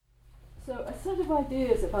So a set of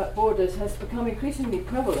ideas about borders has become increasingly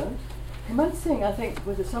prevalent, commencing, I think,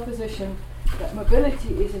 with the supposition that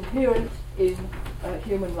mobility is inherent in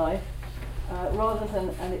human life rather than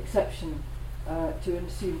an exception to an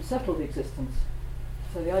assumed settled existence.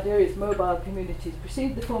 So the idea is mobile communities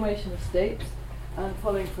precede the formation of states, and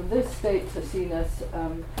following from this, states are seen as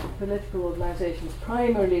political organizations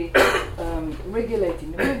primarily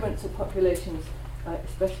regulating the movements of populations,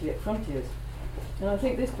 especially at frontiers. And I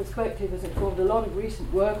think this perspective has informed a lot of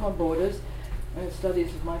recent work on borders,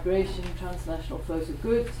 studies of migration, transnational flows of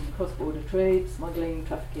goods, and cross-border trade, smuggling,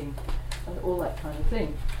 trafficking, and all that kind of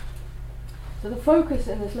thing. So the focus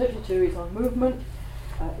in this literature is on movement,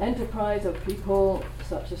 enterprise of people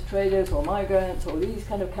such as traders or migrants or these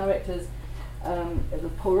kind of characters,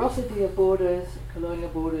 the porosity of borders, colonial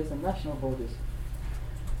borders and national borders.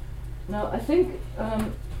 Now I think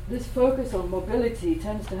this focus on mobility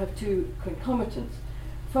tends to have two concomitants.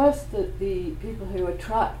 First, that the people who are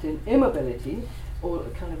trapped in immobility or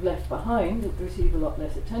kind of left behind receive a lot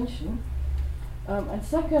less attention. And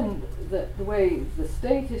second, that the way the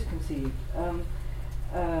state is conceived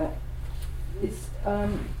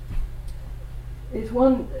is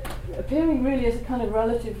one appearing really as a kind of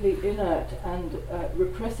relatively inert and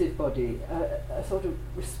repressive body, a sort of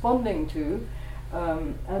responding to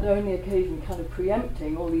and only occasionally kind of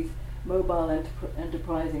preempting all these mobile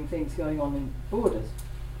enterprising things going on in borders.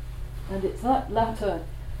 And it's that latter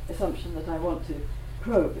assumption that I want to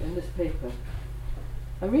probe in this paper.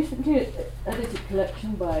 A recently edited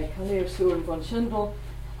collection by Khalil Sur and von Schendel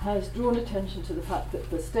has drawn attention to the fact that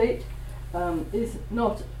the state is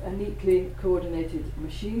not a neatly coordinated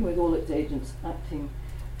machine with all its agents acting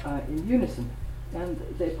in unison. And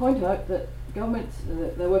they point out that governments,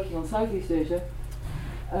 they're working on Southeast Asia,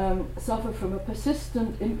 suffer from a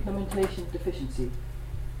persistent implementation deficiency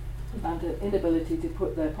and an inability to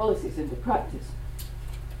put their policies into practice.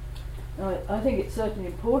 Now, I think it's certainly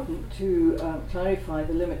important to clarify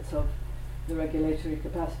the limits of the regulatory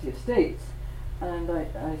capacity of states, and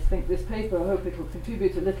I think this paper, I hope it will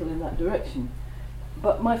contribute a little in that direction.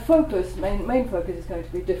 But my focus, main focus, is going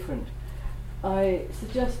to be different. I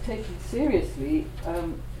suggest taking seriously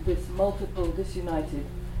this multiple, disunited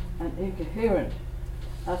and incoherent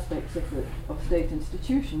aspects of state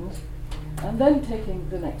institutions, and then taking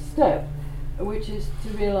the next step, which is to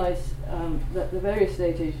realize that the various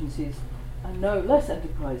state agencies are no less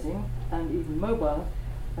enterprising and even mobile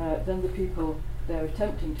than the people they're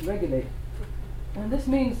attempting to regulate. And this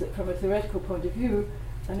means that from a theoretical point of view,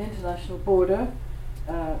 an international border,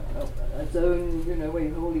 a zone, where you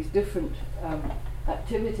have all these different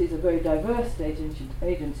activities of very diverse state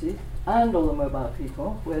agencies and all the mobile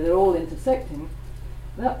people, where they're all intersecting,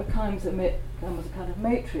 that becomes a kind of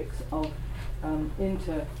matrix of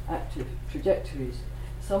interactive trajectories,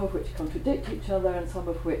 some of which contradict each other and some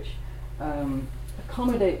of which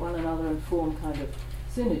accommodate one another and form kind of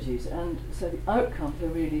synergies. And so the outcomes are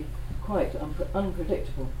really quite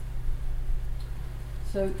unpredictable.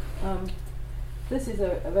 So this is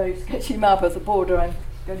a very sketchy map of the border I'm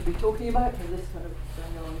going to be talking about, and this kind of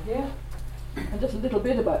going on here. And just a little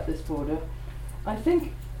bit about this border. I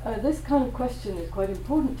think this kind of question is quite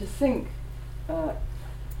important to think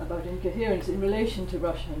about incoherence in relation to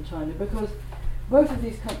Russia and China, because both of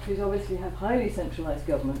these countries obviously have highly centralized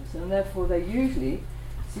governments, and therefore they're usually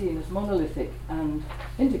seen as monolithic and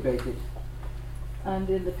integrated. And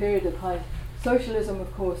in the period of high socialism,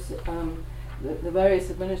 of course, the various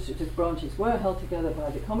administrative branches were held together by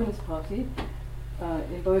the Communist Party,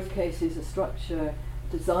 in both cases a structure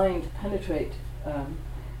designed to penetrate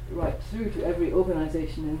right through to every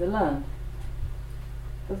organization in the land.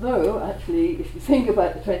 Though, actually, if you think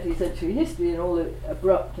about the 20th century history and all the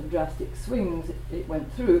abrupt and drastic swings it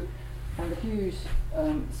went through, and the huge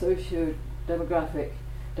socio-demographic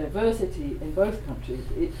diversity in both countries,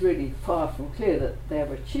 it's really far from clear that they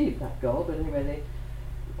ever achieved that goal, but anyway,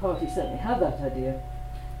 the party certainly had that idea.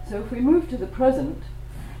 So if we move to the present,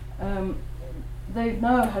 they've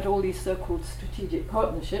now had all these so-called strategic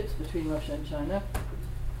partnerships between Russia and China,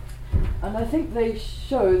 and I think they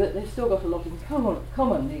show that they've still got a lot in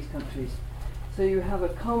common, these countries. So you have a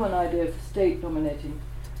common idea of the state dominating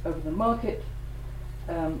over the market,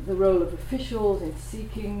 the role of officials in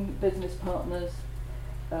seeking business partners,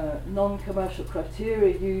 non-commercial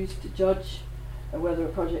criteria used to judge whether a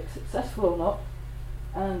project is successful or not,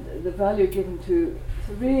 and the value given to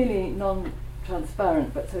really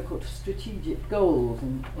non-transparent but so-called strategic goals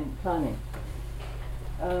in planning.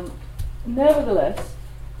 Nevertheless,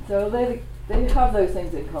 so they have those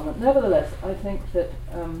things in common. Nevertheless, I think that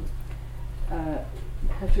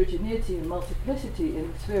heterogeneity and multiplicity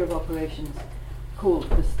in the sphere of operations called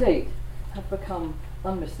the state have become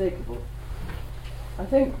unmistakable. I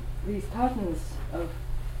think these patterns of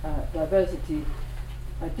diversity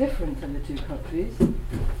are different in the two countries,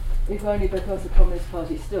 if only because the Communist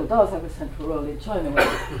Party still does have a central role in China,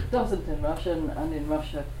 where it doesn't in Russia, and in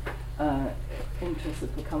Russia interests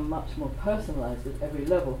have become much more personalized at every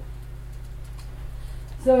level.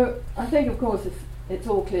 So I think, of course, it's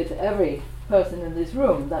all clear to every person in this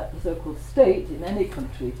room that the so-called state in any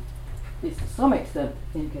country is to some extent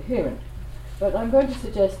incoherent. But I'm going to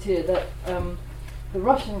suggest here that the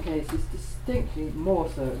Russian case is distinctly more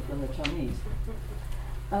so than the Chinese.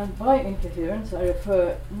 And by incoherence, I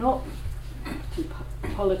refer not to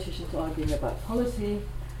politicians arguing about policy.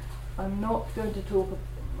 I'm not going to talk,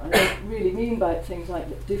 I don't really mean by things like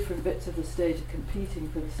that different bits of the state are competing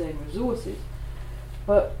for the same resources,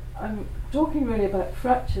 but I'm talking really about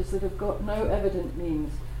fractures that have got no evident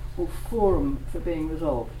means or forum for being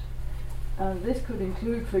resolved. And this could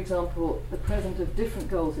include, for example, the presence of different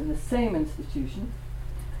goals in the same institution.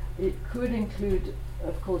 It could include,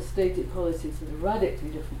 of course, stated policies that are radically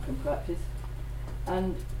different from practice.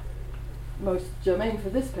 And most germane for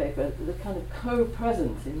this paper, the kind of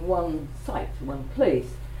co-presence in one site, one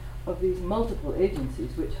place, of these multiple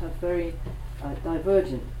agencies which have very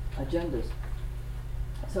divergent agendas.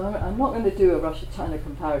 So I'm not going to do a Russia-China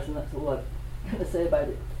comparison, that's all I'm going to say about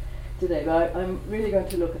it today, but I'm really going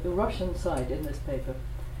to look at the Russian side in this paper.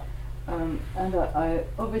 And I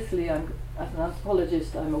obviously, as an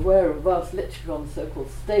anthropologist, I'm aware of vast literature on the so-called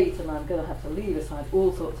state, and I'm going to have to leave aside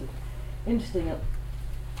all sorts of interesting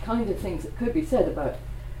kind of things that could be said about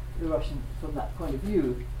the Russian from that point of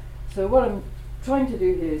view. So what I'm trying to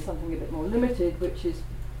do here is something a bit more limited, which is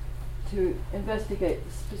to investigate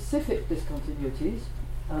the specific discontinuities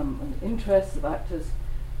and interests of actors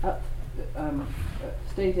at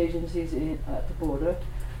state agencies at the border,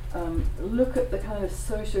 look at the kind of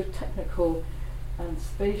socio-technical and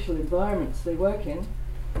spatial environments they work in,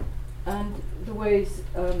 and the ways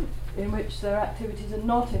in which their activities are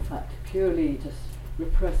not in fact purely just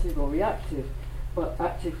repressive or reactive, but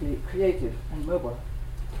actively creative and mobile.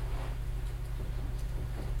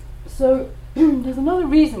 So there's another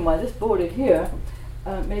reason why this border here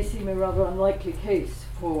may seem a rather unlikely case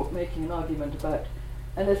for making an argument about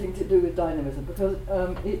anything to do with dynamism, because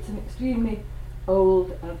it's an extremely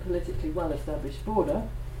old and politically well-established border.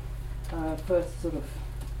 First sort of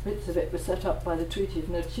bits of it were set up by the Treaty of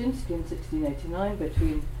Nerchinsk in 1689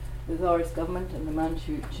 between the Tsarist government and the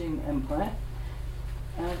Manchu Qing Empire.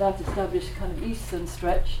 That established a kind of eastern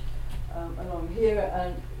stretch along here,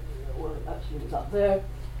 and well, actually it was up there.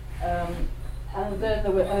 And then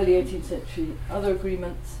there were early 18th century other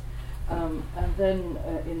agreements. And then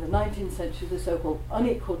in the 19th century, the so-called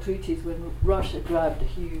unequal treaties, when Russia grabbed a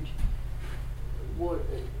huge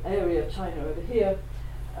area of China over here,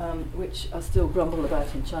 which are still grumbled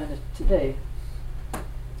about in China today.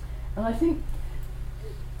 And I think,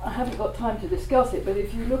 I haven't got time to discuss it, but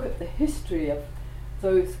if you look at the history of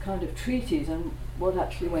those kind of treaties and what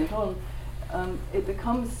actually went on, it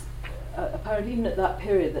becomes apparent even at that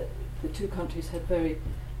period that the two countries had very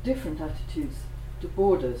different attitudes to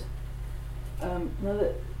borders.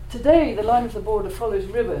 Today, the line of the border follows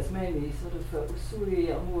rivers mainly, sort of Ussuri,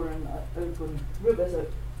 Amur, and Irgun rivers are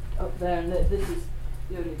up there, and this is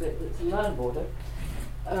the only bit that's a land border.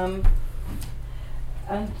 And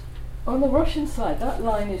on the Russian side, that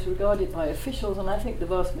line is regarded by officials, and I think the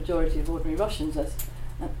vast majority of ordinary Russians, as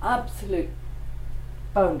an absolute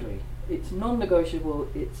boundary. It's non-negotiable.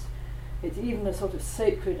 It's even a sort of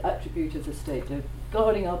sacred attribute of the state.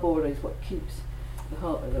 Guarding our border is what keeps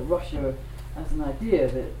the Russia as an idea,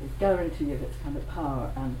 the guarantee of its kind of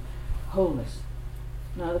power and wholeness.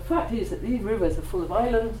 Now, the fact is that these rivers are full of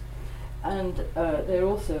islands, and they're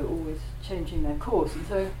also always changing their course, and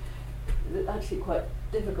so it's actually quite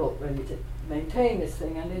difficult really to maintain this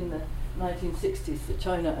thing. And in the 1960s,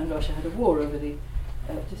 China and Russia had a war over the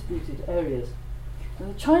disputed areas.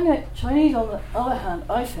 And the Chinese, on the other hand,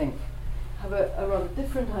 I think, have a rather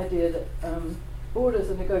different idea that borders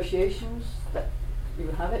are negotiations, that you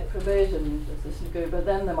have it provision, but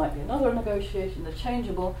then there might be another negotiation, they're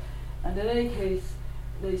changeable, and in any case,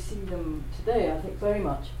 they see them today, I think, very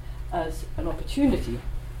much as an opportunity.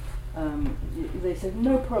 They said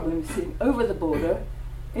no problem seeing over the border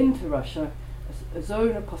into Russia a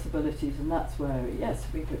zone of possibilities, and that's where, yes,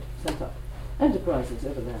 we could set up enterprises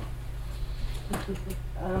over there.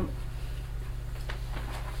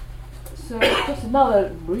 So just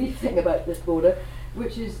another brief thing about this border,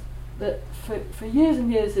 which is that for years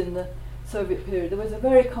and years in the Soviet period, there was a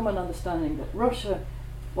very common understanding that Russia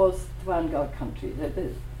was the vanguard country,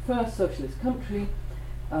 the first socialist country,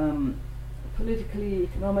 politically,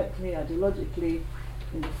 economically, ideologically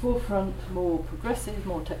in the forefront, more progressive,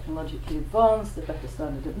 more technologically advanced, a better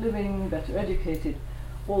standard of living, better educated,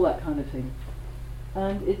 all that kind of thing.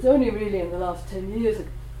 And it's only really in the last 10 years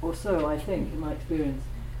or so, I think, in my experience,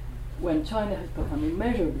 when China has become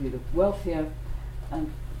immeasurably wealthier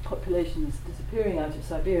and population is disappearing out of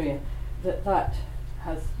Siberia, that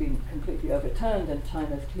has been completely overturned, and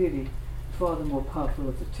China is clearly far the more powerful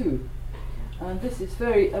of the two. And this is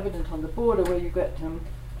very evident on the border where you get,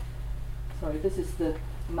 this is the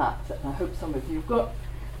map that I hope some of you have got.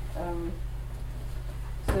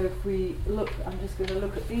 So if we look, I'm just going to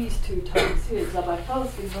look at these two towns here,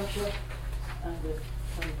 Zabaykalsk in Russia and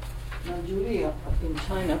Manchuria in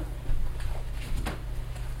China.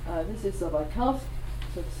 This is Zabaykalsk,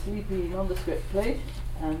 so it's a sleepy nondescript place,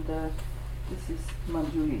 and this is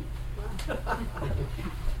Manchuria.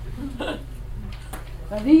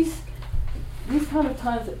 Now these kind of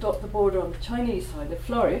towns that dot the border on the Chinese side have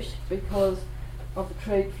flourished because of the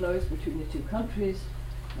trade flows between the two countries,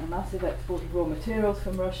 a massive export of raw materials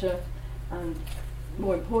from Russia, and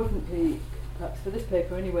more importantly, perhaps for this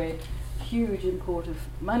paper anyway, huge import of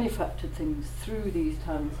manufactured things through these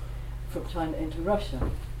towns from China into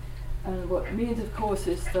Russia. And what it means, of course,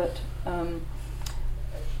 is that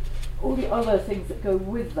all the other things that go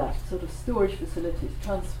with that, sort of storage facilities,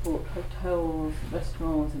 transport, hotels,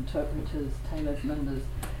 restaurants, interpreters, tailors, menders,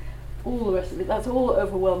 all the rest of it, that's all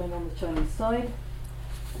overwhelming on the Chinese side.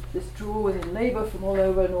 This draws in labour from all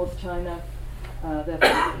over North China. Therefore,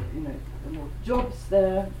 there are more jobs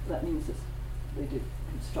there. That means that they do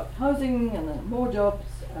construct housing, and then more jobs.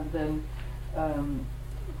 And then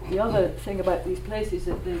the other thing about these places is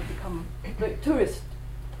that they become great tourist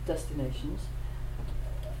destinations.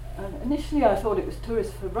 And initially I thought it was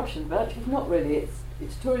tourists for Russians, but actually not really.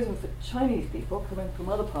 It's tourism for Chinese people coming from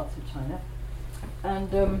other parts of China.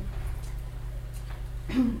 And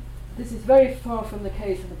this is very far from the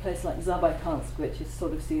case in a place like Zabaykalsk, which is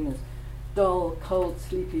sort of seen as dull, cold,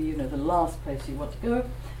 sleepy, the last place you want to go.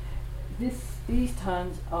 These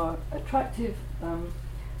towns are attractive.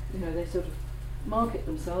 They sort of market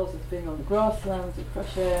themselves as being on the grasslands of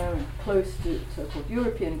fresh air and close to so-called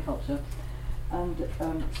European culture. And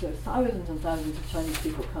so thousands and thousands of Chinese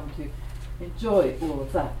people come to enjoy all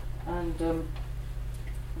of that. And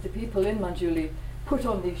the people in Manchuria put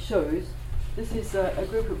on these shows. This is a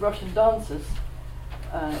group of Russian dancers.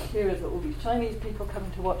 Here is all these Chinese people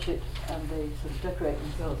coming to watch it, and they sort of decorate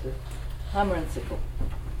themselves with hammer and sickle.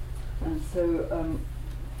 And so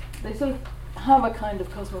they sort of have a kind of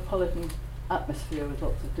cosmopolitan atmosphere with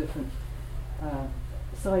lots of different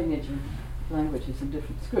signage and languages and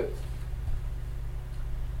different scripts.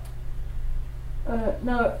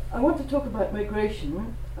 Now, I want to talk about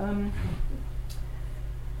migration.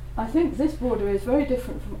 I think this border is very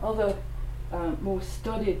different from other more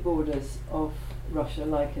studied borders of Russia,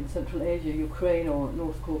 like in Central Asia, Ukraine, or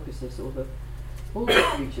North Caucasus, or the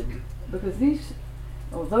Baltic region, because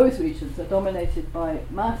those regions are dominated by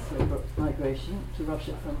mass labour migration to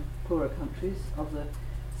Russia from poorer countries of the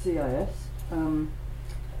CIS,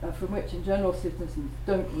 from which in general citizens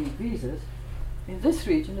don't need visas. In this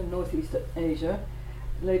region, in Northeast Asia,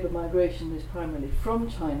 labour migration is primarily from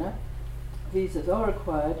China. Visas are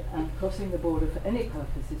required, and crossing the border for any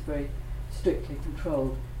purpose is very strictly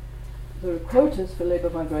controlled. There are quotas for labour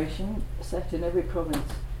migration set in every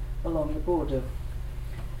province along the border.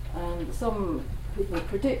 And some people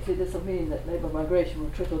predicted this will mean that labour migration will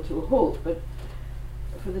trickle to a halt, but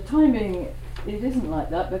for the time being it isn't like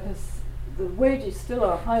that, because the wages still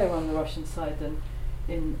are higher on the Russian side than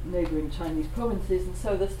in neighbouring Chinese provinces, and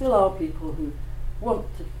so there still are people who want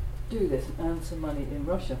to do this and earn some money in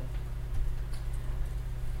Russia.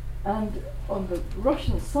 And on the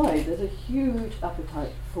Russian side there's a huge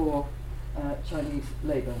appetite for Chinese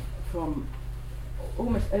labour from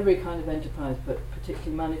almost every kind of enterprise, but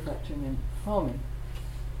particularly manufacturing and farming.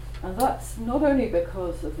 And that's not only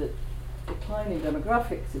because of the declining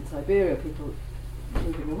demographics in Siberia, people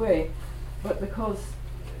moving away, but because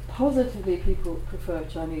positively people prefer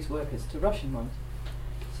Chinese workers to Russian ones.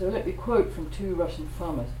 So let me quote from two Russian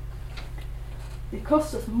farmers. It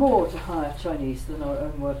costs us more to hire Chinese than our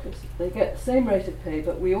own workers. They get the same rate of pay,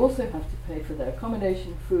 but we also have to pay for their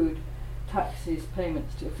accommodation, food, taxes,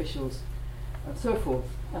 payments to officials, and so forth,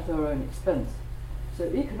 at our own expense. So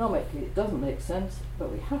economically it doesn't make sense,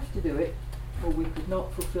 but we have to do it, or we could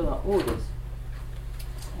not fulfill our orders.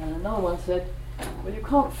 And another one said, well, you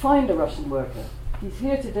can't find a Russian worker. He's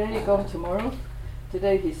here today, gone tomorrow.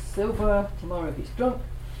 Today he's sober, tomorrow he's drunk,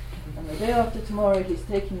 and the day after tomorrow he's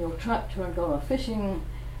taken your tractor and gone off fishing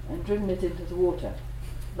and driven it into the water.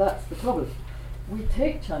 That's the problem. we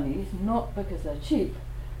take Chinese not because they're cheap,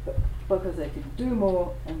 but because they can do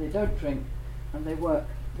more and they don't drink and they work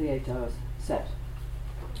the 8 hours set.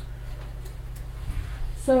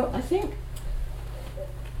 So I think,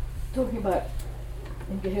 talking about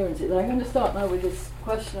incoherences, I'm going to start now with this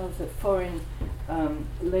question of the foreign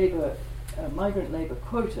migrant labour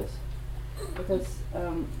quotas, because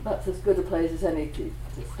that's as good a place as any to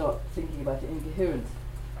start thinking about the incoherence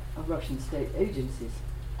of Russian state agencies.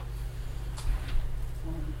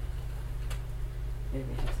 Here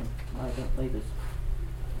we have some migrant labourers.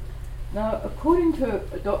 Now, according to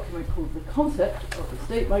a document called The Concept of the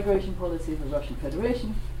State Migration Policy of the Russian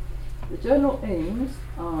Federation, the general aims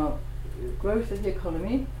are growth of the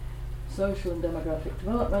economy, social and demographic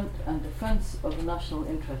development, and defence of the national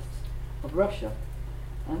interests of Russia.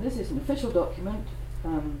 And this is an official document,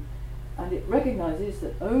 and it recognises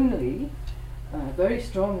that only very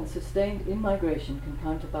strong and sustained immigration can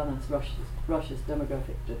counterbalance Russia's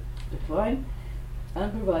demographic decline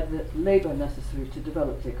and provide the labour necessary to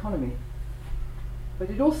develop the economy. But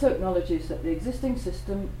it also acknowledges that the existing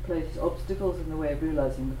system places obstacles in the way of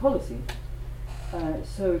realising the policy.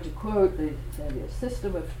 So to quote, they say the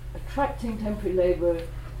system of attracting temporary labour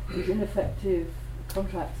is ineffective,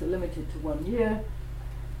 contracts are limited to 1 year,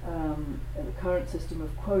 and the current system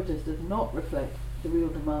of quotas does not reflect the real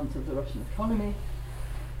demands of the Russian economy.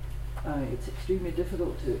 It's extremely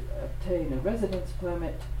difficult to obtain a residence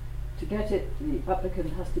permit. To get it, the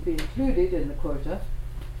applicant has to be included in the quota,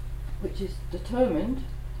 which is determined,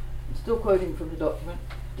 I'm still quoting from the document,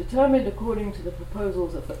 determined according to the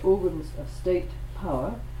proposals of the organs of state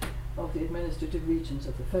power of the administrative regions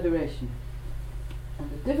of the Federation. And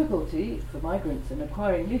the difficulty for migrants in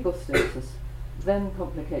acquiring legal status then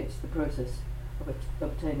complicates the process of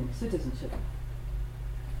obtaining citizenship.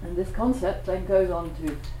 And this concept then goes on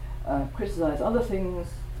to criticise other things: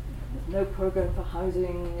 no program for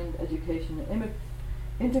housing and education and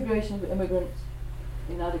integration of immigrants,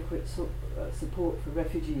 inadequate support for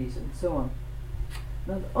refugees, and so on.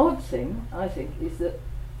 Now, the odd thing, I think, is that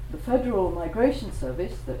the Federal Migration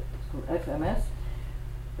Service, that's called FMS,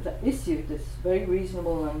 that issued this very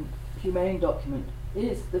reasonable and humane document,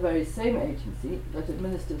 is the very same agency that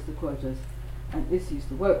administers the quotas and issues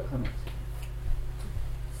the work permits.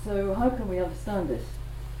 So how can we understand this?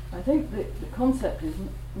 I think that the concept is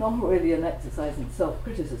not really an exercise in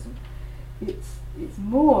self-criticism. It's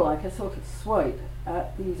more like a sort of swipe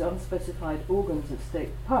at these unspecified organs of state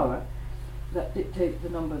power that dictate the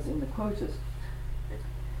numbers in the quotas.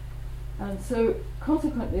 And so,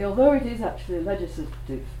 consequently, although it is actually a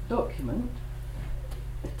legislative document,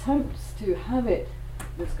 attempts to have it,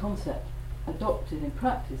 this concept, adopted in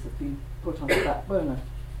practice have been put on the back burner.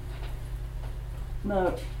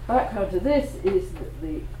 Now, background to this is that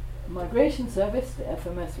the Migration Service, the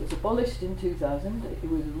FMS, was abolished in 2000. It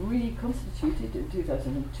was reconstituted in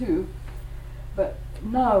 2002, but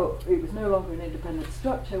now it was no longer an independent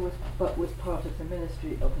structure, but was part of the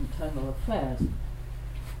Ministry of Internal Affairs.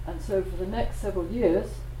 And so for the next several years,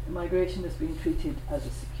 migration has been treated as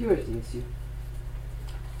a security issue.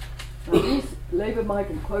 Now, these labour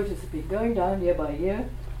migrant quotas have been going down year by year,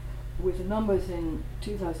 with the numbers in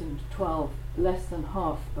 2012 less than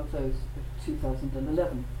half of those of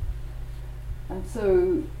 2011. And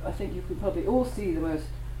so I think you can probably all see the most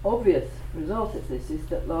obvious result of this is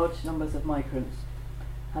that large numbers of migrants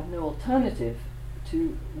have no alternative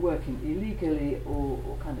to working illegally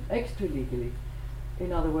or kind of extra-legally.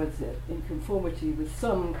 In other words, in conformity with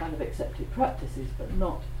some kind of accepted practices, but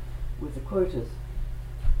not with the quotas.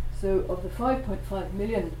 So of the 5.5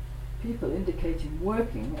 million people indicating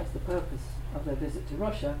working as the purpose of their visit to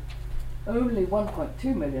Russia, only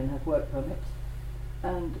 1.2 million have work permits,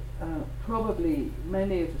 and probably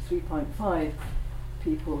many of the 3.5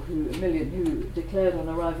 million who declared on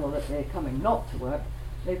arrival that they're coming not to work,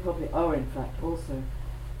 they probably are in fact also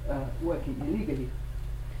working illegally.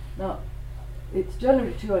 Now, it's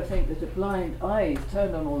generally true, I think, that a blind eye is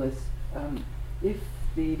turned on all this if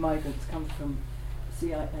the migrants come from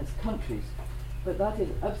CIS countries, but that is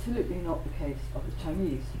absolutely not the case of the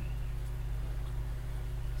Chinese.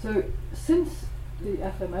 So, since the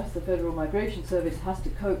FMS, the Federal Migration Service, has to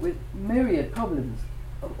cope with myriad problems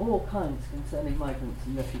of all kinds concerning migrants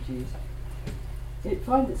and refugees, it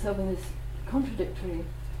finds itself in this contradictory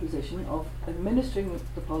position of administering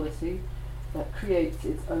the policy that creates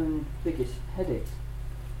its own biggest headaches.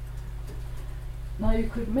 Now, you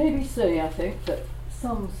could maybe say, I think, that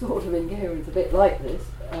some sort of incoherence a bit like this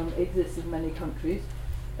exists in many countries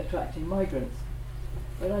attracting migrants.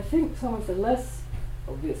 But I think some of the less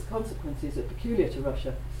obvious consequences are peculiar to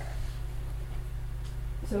Russia.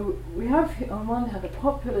 So we have on one hand a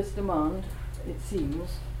populist demand it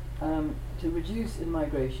seems, to reduce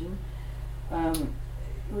immigration,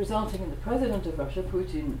 resulting in the president of Russia,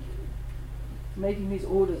 Putin, making these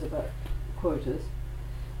orders about quotas.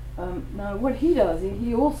 Now, what he does,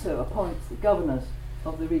 he also appoints the governors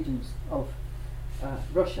of the regions of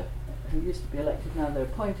Russia, who used to be elected, now they're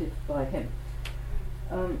appointed by him.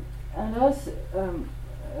 And as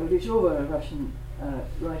Ryzhova, a Russian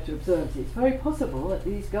writer, observes, it's very possible that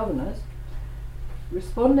these governors,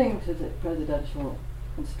 responding to the presidential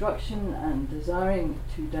instruction and desiring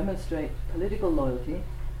to demonstrate political loyalty,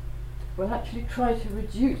 will actually try to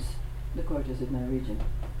reduce the quotas in their region.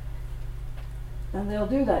 And they'll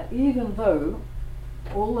do that even though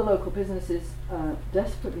all the local businesses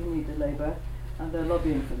desperately need the labour and they're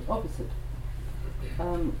lobbying for the opposite.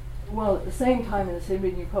 While at the same time in the same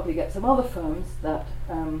region you probably get some other firms that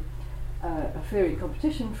are fearing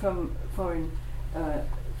competition from foreign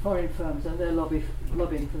firms, and they're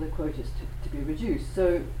lobbying for the quotas to be reduced.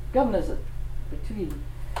 So governors are between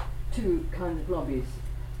two kinds of lobbies.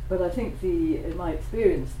 But I think in my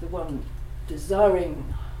experience, the one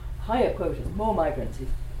desiring higher quotas, more migrants, is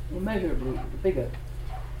immeasurably bigger.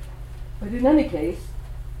 But in any case,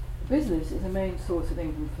 business is a main source of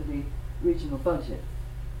income for the regional budget.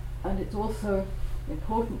 And it's also,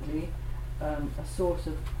 importantly, a source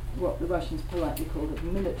of what the Russians politely call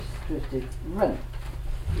administrative rent.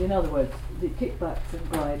 In other words, the kickbacks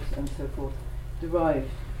and bribes and so forth derived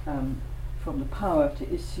from the power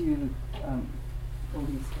to issue all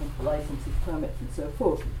these licenses, permits and so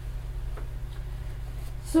forth.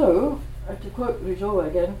 So, to quote Ryzhova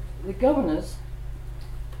again, the governors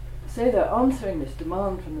say they're answering this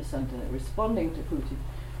demand from the centre, responding to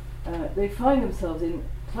Putin. They find themselves in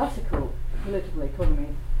classical political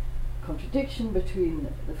economy contradiction between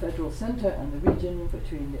the federal centre and the region,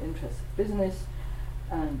 between the interests of business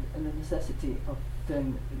and the necessity of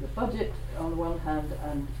doing the budget on the one hand,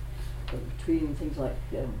 and between things like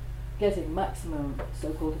getting maximum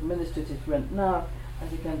so-called administrative rent now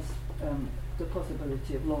as against the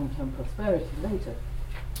possibility of long-term prosperity later.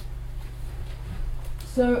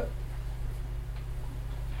 So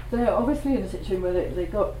they're obviously in a situation where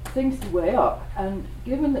they've got things to weigh up, and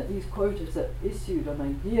given that these quotas are issued on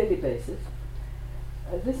a yearly basis,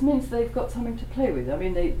 this means they've got something to play with. I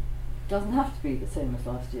mean, it doesn't have to be the same as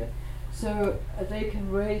last year. So they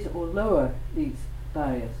can raise or lower these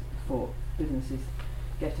barriers for businesses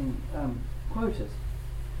getting quotas.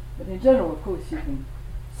 But in general, of course, you can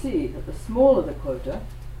see that the smaller the quota,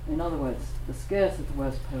 in other words, the scarcer the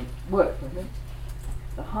work permit,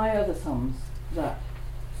 the higher the sums that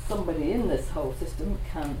somebody in this whole system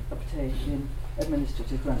can obtain in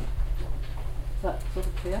administrative rent. Is that sort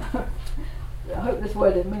of clear? I hope this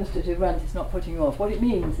word administrative rent is not putting you off. What it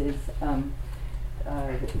means is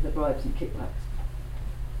the bribes and kickbacks.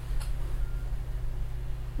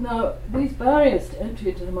 Now, these barriers to entry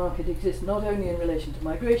into the market exist not only in relation to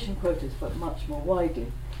migration quotas, but much more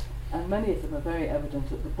widely. And many of them are very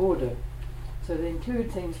evident at the border. So they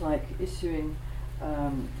include things like issuing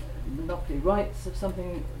monopoly rights of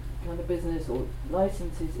something kind of business, or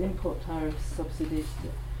licenses, import tariffs, subsidies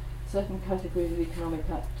to certain categories of economic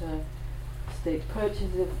actor, state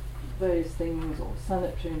purchase of various things, or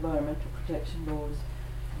sanitary environmental protection laws,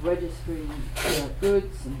 registering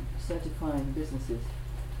goods and certifying businesses.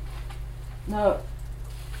 Now,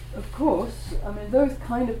 of course, I mean, those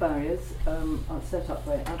kind of barriers are set up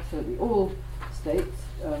by absolutely all states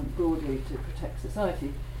broadly to protect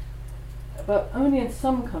society. But only in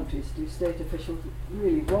some countries do state officials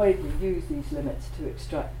really widely use these limits to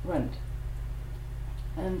extract rent.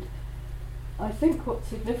 And I think what's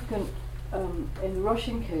significant in the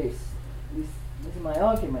Russian case, this is my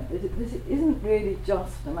argument, is that this isn't really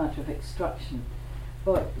just a matter of extraction,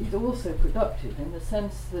 but it's also productive in the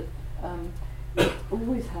sense that it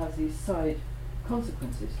always has these side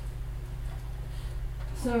consequences.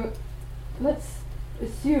 So let's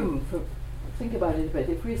assume, think about it a bit,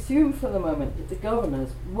 if we assume for the moment that the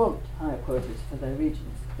governors want higher quotas for their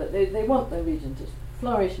regions, that they want their region to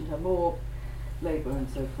flourish and have more labour and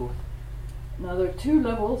so forth. Now there are two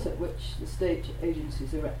levels at which the state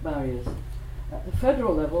agencies erect barriers. At the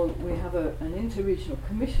federal level, we have an inter-regional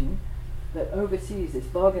commission that oversees this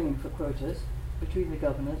bargaining for quotas between the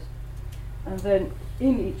governors, and then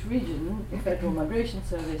in each region, the Federal Migration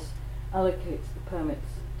Service allocates the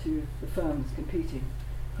permits to the firms competing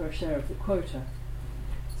for a share of the quota.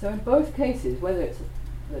 So in both cases, whether it's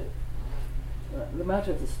the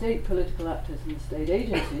matter of the state political actors and the state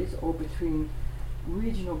agencies, or between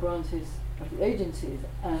regional branches of the agencies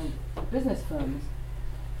and the business firms,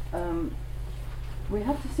 we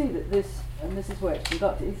have to see that this, and this is where it's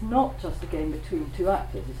conducted, it's not just a game between two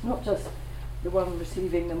actors. It's not just the one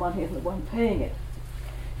receiving the money and the one paying it.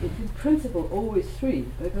 It's in principle always three,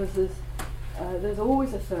 because there's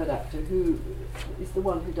always a third actor who is the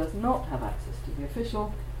one who does not have access to the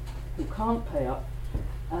official, who can't pay up,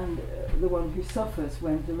 and the one who suffers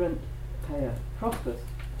when the rent payer prospers.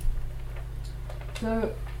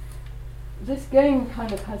 So this game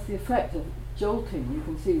kind of has the effect of jolting, you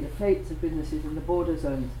can see, the fates of businesses in the border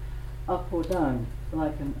zones up or down,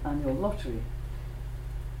 like an annual lottery.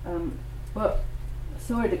 But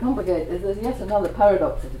sorry to complicate, there's yet another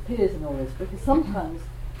paradox that appears in all this, because sometimes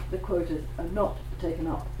the quotas are not taken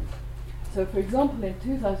up. So for example, in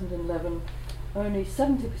 2011, only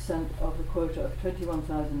 70% of the quota of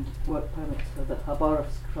 21,000 work permits for the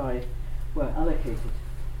Khabarovsk Krai were allocated.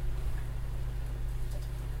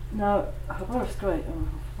 Now, Khabarovsk Krai,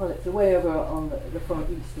 well, it's way over on the far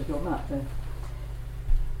east of your map there.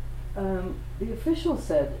 The official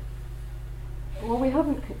said, well, we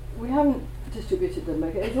haven't distributed them.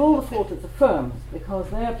 It's all the fault of the firms, because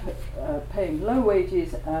they're paying low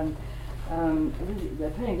wages, and they're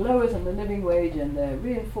paying lower than the living wage, and they're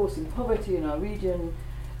reinforcing poverty in our region,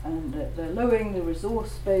 and they're lowering the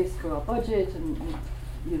resource base for our budget, and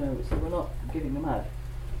so we're not giving them out.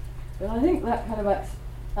 But I think that kind of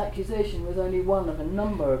accusation was only one of a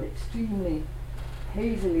number of extremely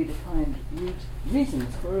hazily defined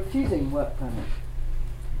reasons for refusing work permits.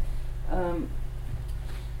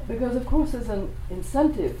 Because of course there's an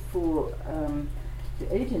incentive for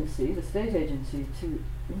the agency, the state agency, to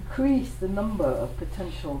increase the number of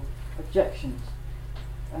potential objections.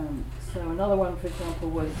 So another one, for example,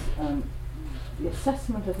 was the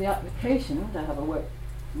assessment of the application to have a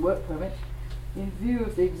work permit in view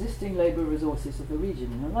of the existing labour resources of the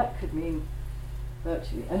region. Now that could mean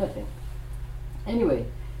virtually anything. Anyway,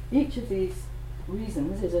 each of these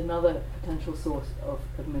reasons is another potential source of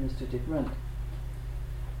administrative rent.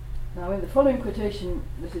 Now in the following quotation,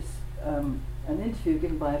 this is an interview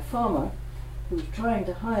given by a farmer who was trying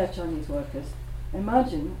to hire Chinese workers.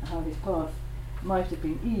 Imagine how his path might have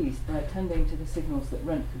been eased by attending to the signals that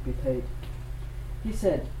rent could be paid. He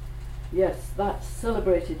said, "Yes, that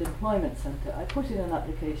celebrated employment centre, I put in an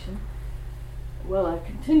application. Well, I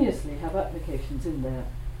continuously have applications in there.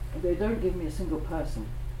 They don't give me a single person.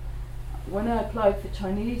 When I applied for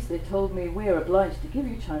Chinese, they told me, we're obliged to give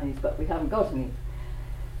you Chinese, but we haven't got any.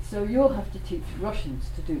 So you'll have to teach Russians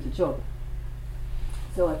to do the job."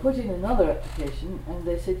 So I put in another application, and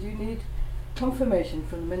they said, you need confirmation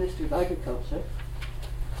from the Ministry of Agriculture.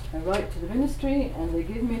 I write to the ministry, and they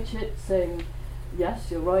give me a chit saying,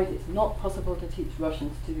 yes, you're right, it's not possible to teach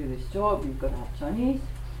Russians to do this job, you've got to have Chinese.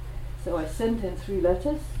 So I sent in 3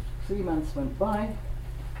 letters, 3 months went by,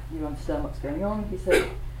 you understand what's going on. He said,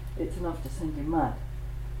 it's enough to send you mad.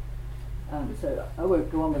 So I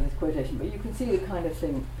won't go on with this quotation, but you can see the kind of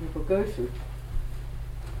thing people go through.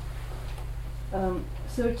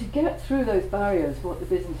 So to get through those barriers, what the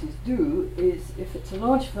businesses do is, if it's a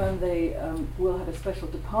large firm, they will have a special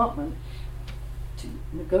department to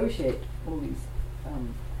negotiate all these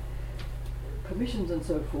permissions and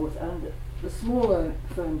so forth, and the smaller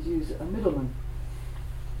firms use a middleman.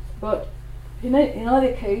 But in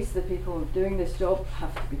either case, the people doing this job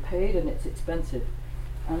have to be paid, and it's expensive,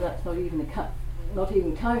 and that's not even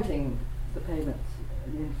counting the payments,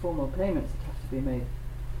 the informal payments that have to be made.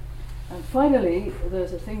 And finally,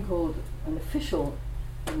 there's a thing called an official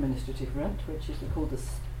administrative rent, which is called the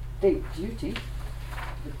state duty,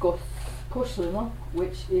 the Goskoslina,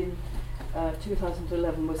 which in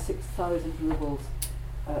 2011 was 6,000 rubles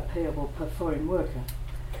payable per foreign worker.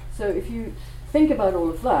 So if you think about all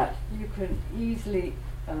of that, you can easily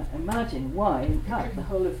imagine why, in fact, the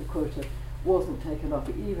whole of the quota wasn't taken up,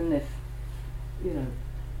 even if,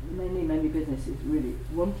 many businesses really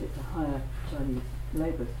wanted to hire Chinese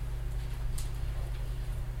labour.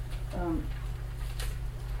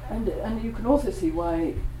 And you can also see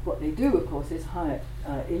why what they do, of course, is hire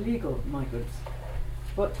illegal migrants.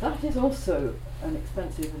 But that is also an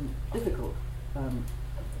expensive and difficult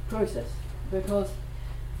process, because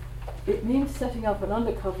it means setting up an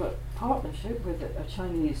undercover partnership with a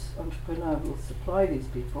Chinese entrepreneur who will supply these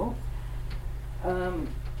people, and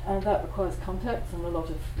that requires contacts, and a lot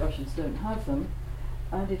of Russians don't have them.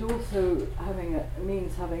 And it also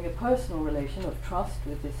means having a personal relation of trust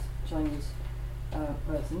with this Chinese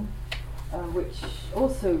person, which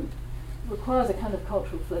also requires a kind of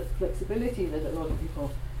cultural flexibility that a lot of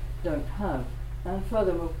people don't have. And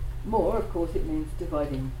furthermore, of course, it means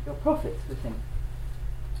dividing your profits with him.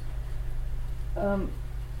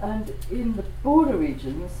 And in the border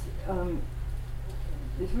regions,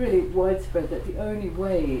 it's really widespread that the only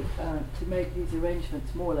way to make these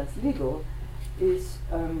arrangements more or less legal is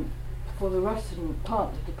for the Russian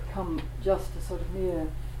partner to become just a sort of mere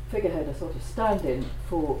figurehead, a sort of stand-in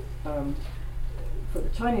for the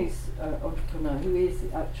Chinese entrepreneur, who is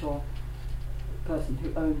the actual person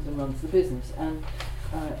who owns and runs the business, and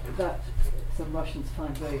that some Russians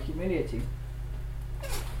find very humiliating.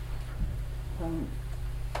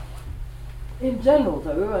 In general,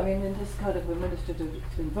 though, I mean, in this kind of administrative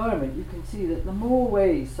environment, you can see that the more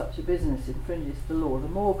ways such a business infringes the law, the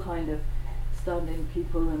more kind of stand-in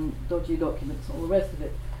people and dodgy documents and all the rest of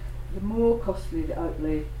it, the more costly the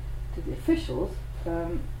outlay to the officials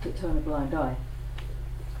to turn a blind eye.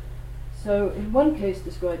 So, in one case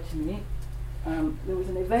described to me, there was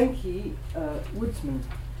an Evenki woodsman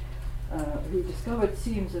who discovered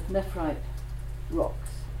seams of nephrite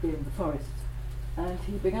rocks in the forests, and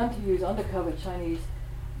he began to use undercover Chinese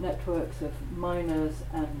networks of miners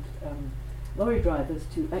and lorry drivers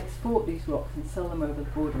to export these rocks and sell them over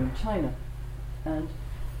the border in China. And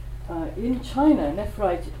in China,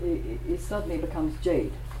 nephrite suddenly becomes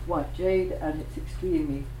jade, white jade, and it's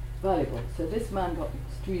extremely valuable. So this man got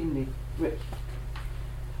extremely rich.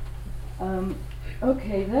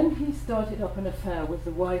 Okay, then he started up an affair with the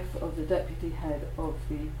wife of the deputy head of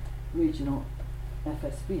the regional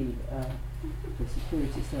FSB, the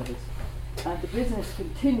security service, and the business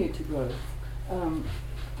continued to grow.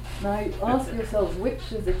 Now you ask yourselves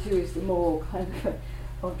which of the two is the more kind of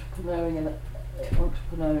entrepreneurial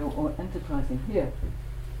or enterprising here.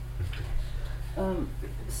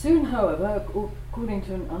 Soon, however, according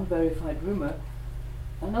to an unverified rumor,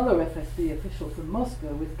 another FSB official from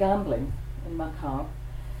Moscow was gambling in Macau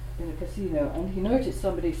in a casino, and he noticed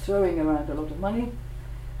somebody throwing around a lot of money,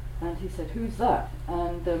 and he said, "Who's that?"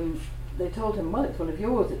 And they told him, "Well, it's one of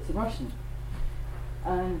yours, it's a Russian."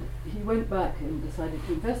 And he went back and decided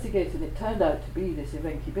to investigate, and it turned out to be this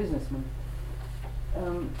Evenki businessman.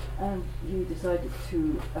 And he decided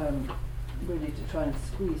to really to try and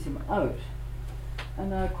squeeze him out.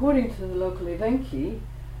 And now, according to the local Evenki,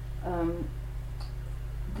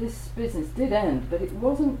 this business did end, but it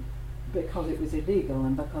wasn't because it was illegal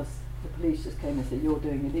and because the police just came and said, "You're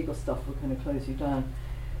doing illegal stuff, we're going to close you down."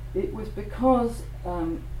 It was because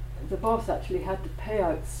the boss actually had to pay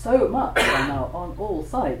out so much now on all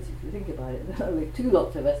sides, if you think about it. There were 2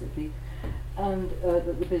 lots of SFP, and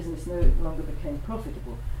that the business no longer became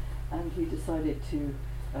profitable. And he decided to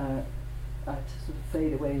sort of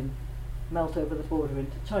fade away and melt over the border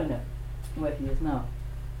into China, where he is now.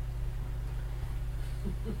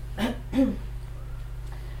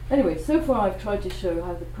 Anyway, so far I've tried to show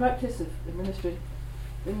how the practice of administering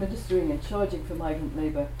and charging for migrant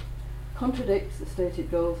labour contradicts the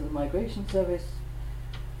stated goals of the Migration Service,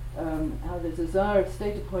 how the desire of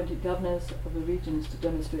state-appointed governors of the regions to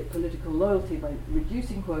demonstrate political loyalty by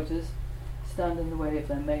reducing quotas stand in the way of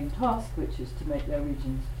their main task, which is to make their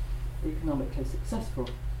regions economically successful.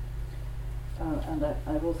 And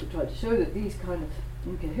I've also tried to show that these kind of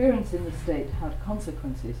incoherence in the state have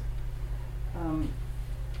consequences.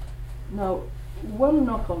 Now, one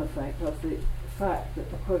knock-on effect of the fact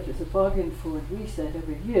that the quotas are bargained for and reset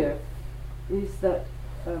every year is that,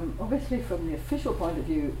 obviously from the official point of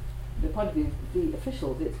view, the point of view of the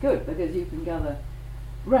officials, it's good because you can gather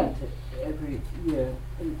rent every year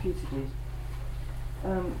repeatedly.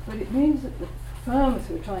 But it means that the firms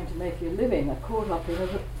who are trying to make a living are caught up in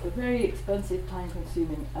a very expensive,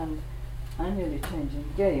 time-consuming and annually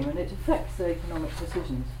changing game, and it affects their economic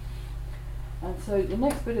decisions. And so the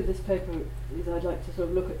next bit of this paper is I'd like to sort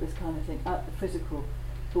of look at this kind of thing at the physical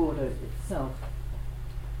border itself.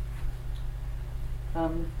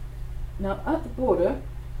 Now at the border,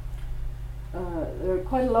 there are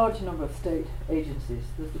quite a large number of state agencies.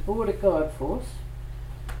 There's the Border Guard Force,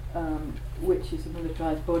 which is a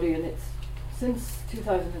militarized body, and it's since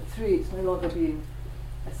 2003 it's no longer being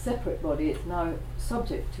a separate body. It's now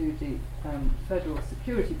subject to the Federal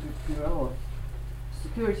Security Bureau, or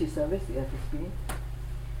Security Service, the FSB.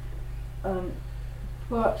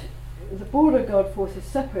 But the Border Guard Force is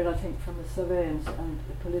separate, I think, from the surveillance and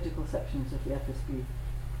the political sections of the FSB.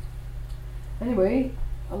 Anyway,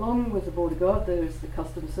 along with the Border Guard, there is the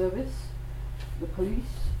Customs Service, the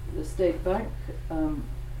police, the State Bank, the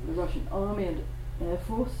Russian Army and Air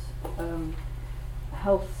Force,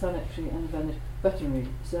 health, sanitary and veterinary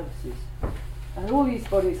services. And all these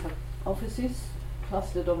bodies have offices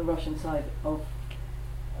clustered on the Russian side of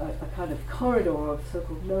a kind of corridor of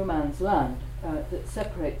so-called no man's land that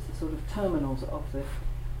separates the sort of terminals of the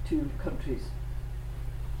 2 countries.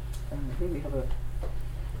 Here we have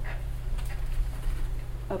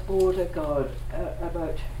a border guard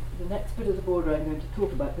about the next bit of the border I'm going to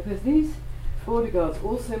talk about, because these border guards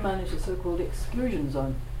also manage a so-called exclusion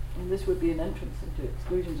zone, and this would be an entrance into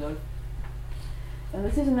exclusion zone. And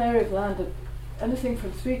this is an area of land of anything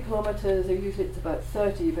from 3 kilometres, or usually it's about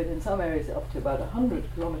 30, but in some areas up to about 100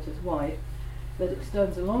 kilometres wide, that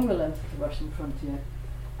extends along the length of the Russian frontier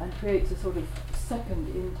and creates a sort of second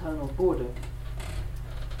internal border.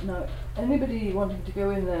 Now, anybody wanting to go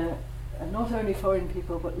in there, and not only foreign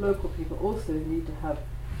people but local people, also need to have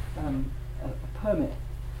a permit.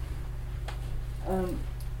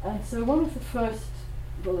 And so one of the first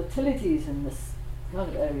volatilities in this kind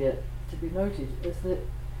of area to be noted is that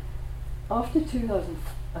after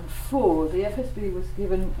 2004, the FSB was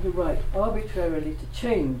given the right arbitrarily to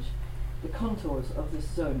change the contours of this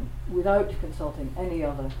zone without consulting any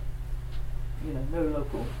other, no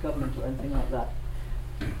local government or anything like that.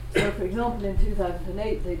 So, for example, in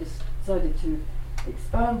 2008, they decided to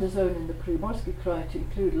expand the zone in the Primorsky Krai to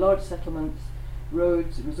include large settlements,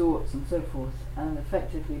 roads, resorts, and so forth, and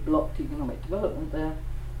effectively blocked economic development there.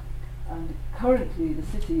 And currently, the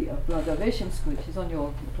city of Blagoveshchensk, which is on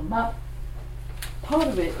your little map, part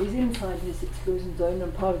of it is inside this exclusion zone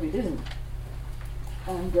and part of it isn't.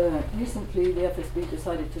 And recently the FSB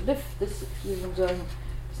decided to lift this exclusion zone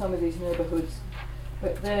for some of these neighbourhoods,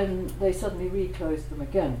 but then they suddenly reclosed them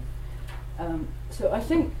again. So I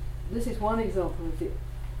think this is one example of the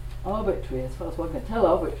arbitrary, as far as one can tell,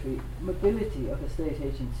 arbitrary mobility of a state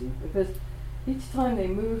agency, because each time they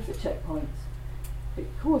move the checkpoints, it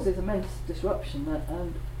causes immense disruption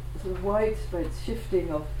and sort of widespread shifting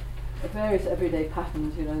of various everyday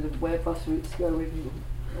patterns, where bus routes go,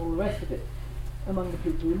 all the rest of it, among the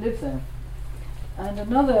people who live there. And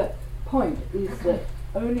another point is that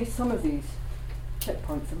only some of these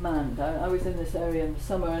checkpoints are manned. I was in this area in the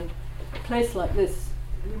summer, and a place like this,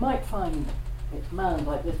 you might find it manned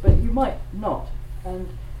like this, but you might not. And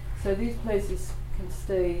so these places can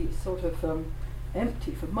stay sort of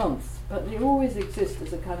empty for months, but they always exist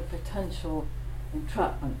as a kind of potential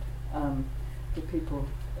entrapment for people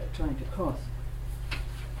trying to cross.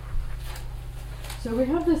 So we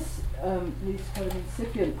have this these kind of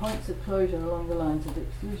incipient points of closure along the lines of the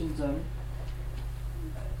exclusion zone.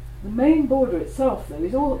 The main border itself, though,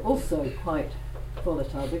 is also quite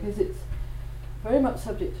volatile because it's very much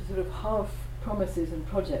subject to sort of half promises and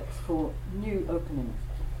projects for new openings.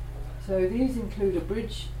 So these include a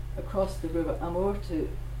bridge across the river Amur to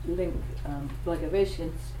link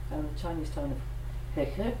Blagoveshchensk and the Chinese town of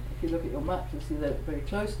Hekhe. If you look at your map, you'll see they're very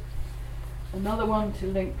close. Another one to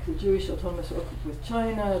link the Jewish Autonomous Republic with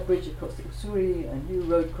China, a bridge across the Ussuri, a new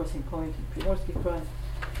road crossing point in Primorsky Krai,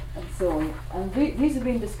 and so on. And these have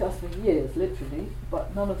been discussed for years, literally,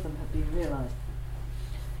 but none of them have been realized.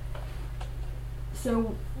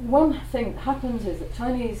 So one thing that happens is that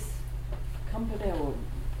Chinese company or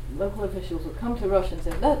local officials will come to Russia and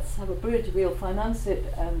say, let's have a bridge, we'll finance it,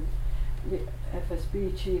 and the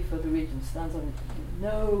FSB chief of the region stands on it,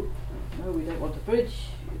 no, we don't want a bridge,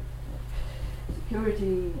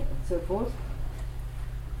 security, and so forth.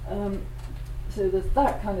 So there's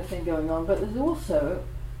that kind of thing going on, but there's also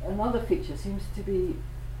another feature seems to be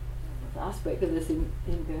the aspect of this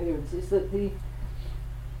incoherence is that the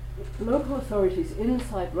local authorities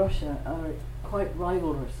inside Russia are quite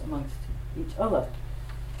rivalrous amongst each other.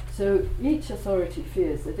 So each authority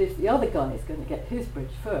fears that if the other guy is going to get his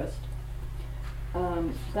bridge first,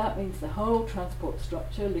 that means the whole transport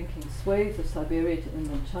structure linking swathes of Siberia to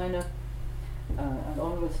inland China and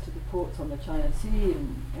onwards to the ports on the China Sea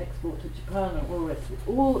and export to Japan and all the rest of it,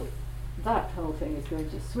 all that whole thing is going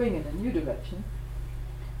to swing in a new direction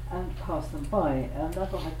and pass them by, and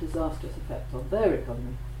that will have disastrous effects on their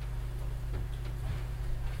economy.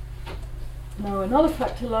 Now, another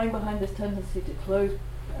factor lying behind this tendency to close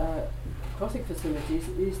crossing facilities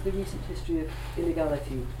is the recent history of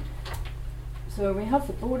illegality. So we have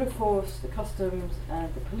the border force, the customs,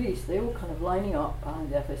 and the police, they all kind of lining up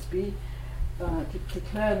behind the FSB to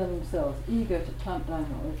declare themselves eager to clamp down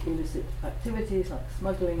on illicit activities like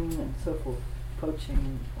smuggling and so forth, poaching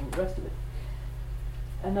and all the rest of it.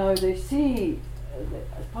 And now they see,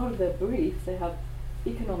 as part of their brief, they have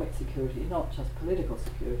economic security, not just political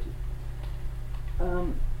security.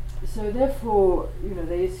 So therefore,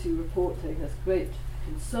 they issue reports saying there's great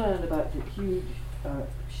concern about the huge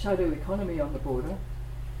shadow economy on the border.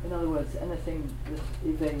 In other words, anything that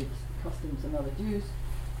evades customs and other dues,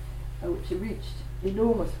 which have reached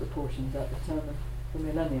enormous proportions at the turn of the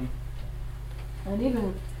millennium. And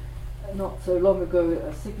even not so long ago,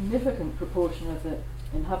 a significant proportion of the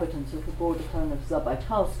inhabitants of the border town of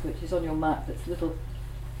Zabaikalsk, which is on your map, it's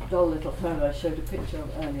dull little town I showed a picture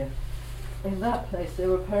of earlier. In that place, they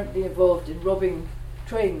were apparently involved in robbing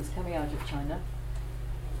trains coming out of China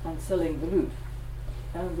and selling the loot.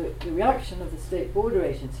 And the reaction of the State Border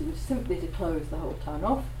Agency was simply to close the whole town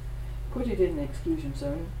off, put it in the exclusion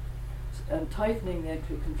zone, and tightening the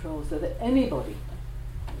entry controls so that anybody,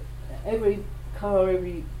 every car,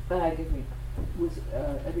 every bag,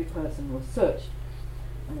 every person was searched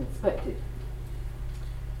and inspected.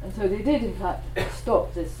 And so they did, in fact,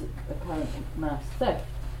 stop this apparent mass theft.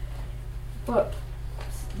 But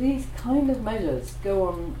these kind of measures go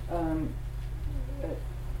on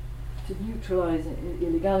to neutralise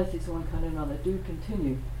illegalities of one kind or another, do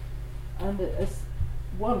continue. And as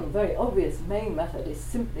one very obvious main method is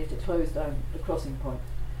simply to close down the crossing point.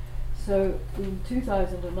 So in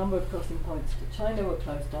 2000, a number of crossing points to China were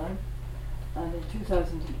closed down, and in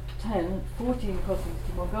 2010, 14 crossings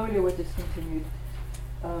to Mongolia were discontinued,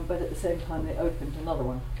 but at the same time they opened another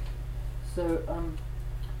one. So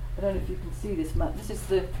I don't know if you can see this map. This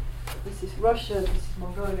is Russia, this is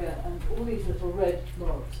Mongolia, and all these little red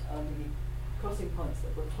marks are the crossing points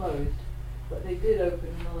that were closed, but they did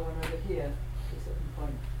open another one over here at a certain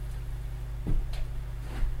point.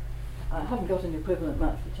 I haven't got an equivalent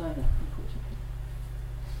map for China, unfortunately.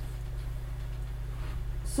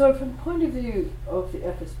 So from the point of view of the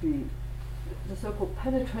FSB, the so-called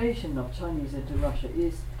penetration of Chinese into Russia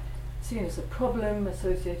is seen as a problem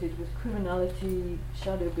associated with criminality,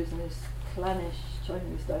 shadow business, clannish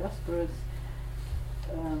Chinese diasporas,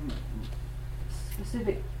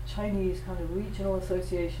 specific Chinese kind of regional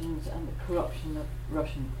associations, and the corruption of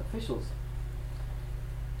Russian officials.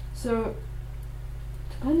 So,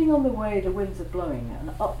 depending on the way the winds are blowing,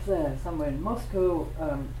 and up there somewhere in Moscow,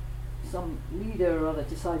 some leader or other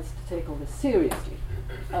decides to take all this seriously.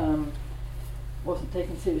 Wasn't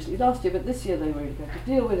taken seriously last year, but this year they were really going to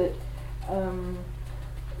deal with it.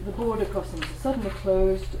 The border crossings are suddenly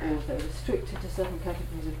closed, or they're restricted to certain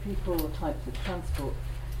categories of people or types of transport,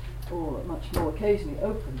 or much more occasionally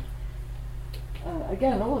opened.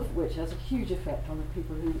 Again, all of which has a huge effect on the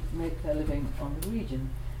people who make their living on the region,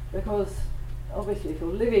 because obviously if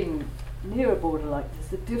you're living near a border like this,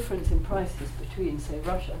 the difference in prices between, say,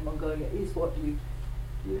 Russia and Mongolia is what you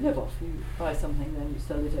live off. You buy something, then you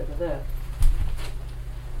sell it over there.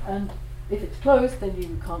 And if it's closed, then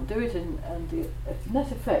you can't do it, and the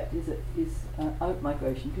net effect is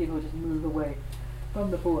out-migration. People just move away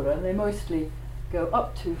from the border, and they mostly go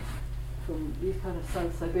up to, from these kind of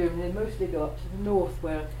South Siberian, they mostly go up to the north,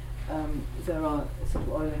 where there are sort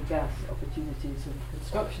of oil and gas opportunities and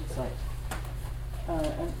construction sites.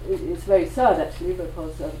 And it's very sad, actually,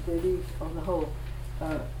 because they leave, on the whole,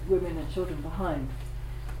 women and children behind.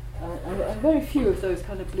 And very few of those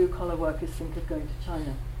kind of blue-collar workers think of going to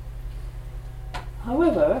China.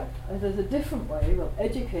 However, there's a different way. Well,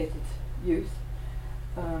 educated youth,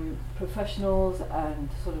 professionals, and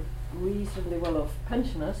sort of reasonably well-off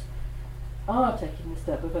pensioners are taking the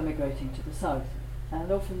step of emigrating to the south.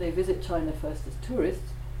 And often they visit China first as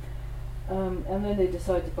tourists, and then they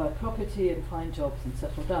decide to buy property and find jobs and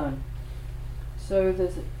settle down. So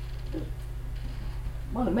there's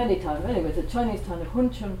one of many towns, anyway, the Chinese town of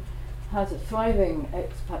Hunchun has a thriving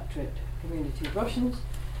expatriate community of Russians.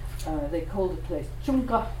 They call the place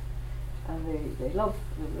Chungka, and they love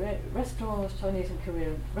the restaurants, Chinese and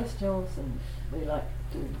Korean restaurants, and they like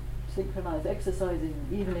doing synchronized exercise in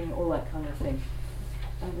the evening, all that kind of thing.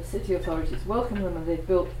 And the city authorities welcome them, and they've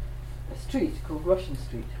built a street called Russian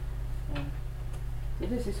Street. So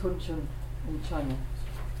this is Hunchun in China,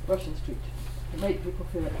 Russian Street, to make people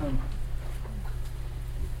feel at home.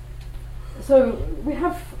 So we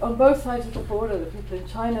have on both sides of the border the people in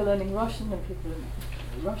China learning Russian and people in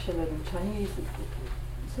Russia learning Chinese,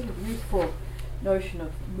 a sort of useful notion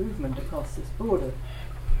of movement across this border,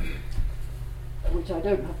 which I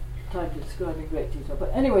don't have time to describe in great detail.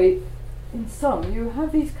 But anyway, in sum, you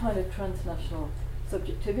have these kind of transnational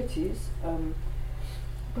subjectivities,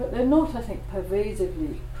 but they're not, I think,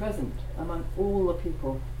 pervasively present among all the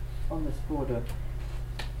people on this border.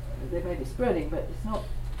 They may be spreading, but it's not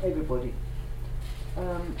everybody.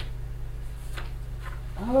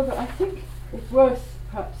 However, I think it's worth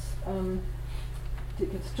perhaps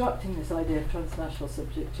deconstructing this idea of transnational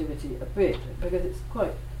subjectivity a bit, because it's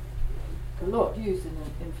quite a lot used in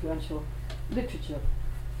influential literature.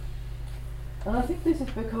 And I think this is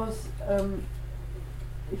because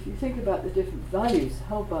if you think about the different values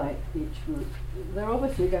held by each group, they're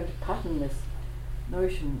obviously going to pattern this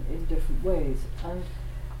notion in different ways. And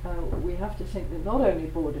we have to think that not only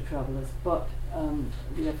border travellers, but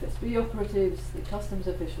the FSB operatives, the customs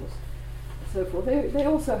officials, and so forth, they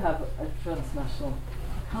also have a transnational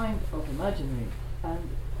kind of imaginary, and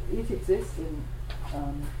it exists in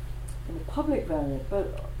the public variant,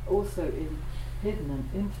 but also in hidden and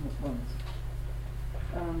intimate ones.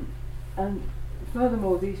 And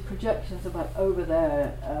furthermore, these projections about over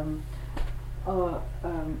there are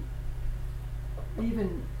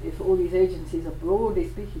even if all these agencies are broadly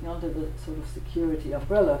speaking under the sort of security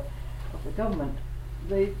umbrella of the government,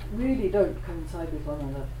 they really don't coincide with one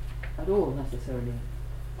another at all necessarily.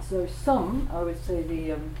 So some, I would say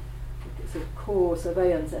the sort of core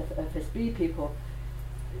surveillance FSB people,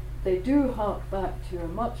 they do hark back to a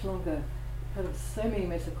much longer kind of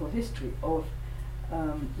semi-mythical history of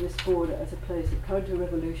this border as a place of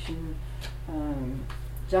counter-revolution,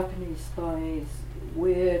 Japanese spies,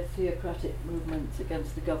 weird theocratic movements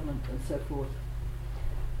against the government and so forth.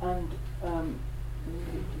 And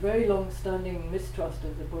very long-standing mistrust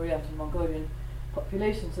of the Buryat and Mongolian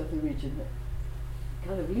populations of the region that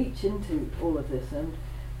kind of leach into all of this and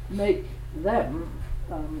make them,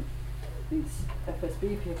 these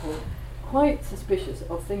FSB people, quite suspicious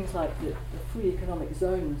of things like the free economic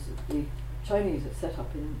zones that the Chinese have set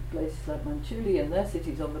up in places like Manchuria and their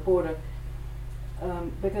cities on the border,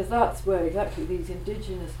 because that's where exactly these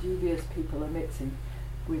indigenous dubious people are mixing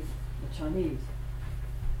with the Chinese.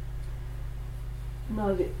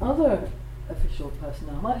 Now the other official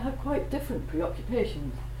personnel might have quite different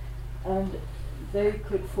preoccupations, and they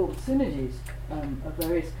could form synergies of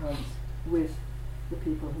various kinds with the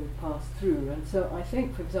people who pass through. And so I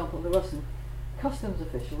think, for example, the Russian customs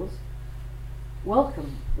officials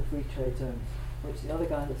welcome the free trade zones, which the other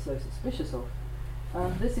guy is so suspicious of.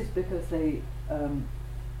 And this is because they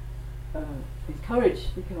encourage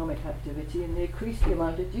economic activity and they increase the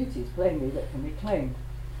amount of duties, plainly, that can be claimed.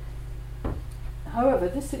 However,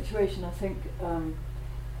 this situation, I think,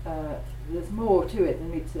 there's more to it than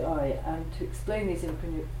meets the eye, and to explain these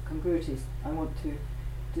incongruities, I want to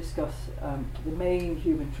discuss the main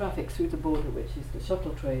human traffic through the border, which is the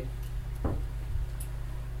shuttle trade. How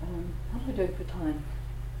am I doing for time?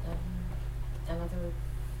 Another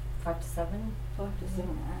 5 to 7? 5 to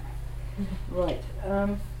 7. Right.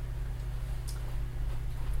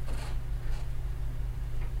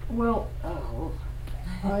 Well, I'll.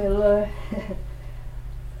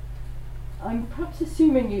 I'm perhaps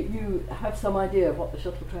assuming you have some idea of what the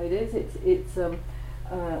shuttle trade is. It's an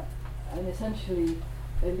essentially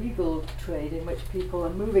illegal trade in which people are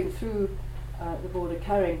moving through the border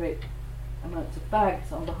carrying great amounts of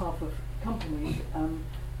bags on behalf of companies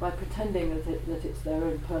by pretending that it's their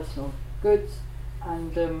own personal goods,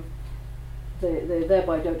 and they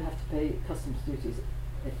thereby don't have to pay customs duties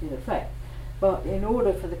in effect. But in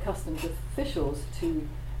order for the customs officials to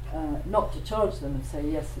not to charge them and say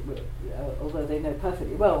yes, although they know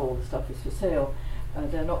perfectly well all the stuff is for sale,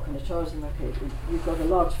 they're not going to charge them. Okay, you've got a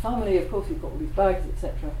large family, of course you've got all these bags,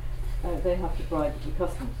 etc. They have to bribe the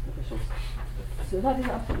customs officials. So that is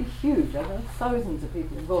absolutely huge. There are thousands of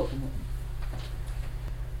people involved in it.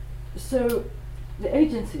 So the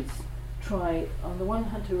agencies try, on the one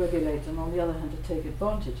hand, to regulate, and on the other hand, to take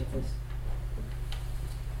advantage of this.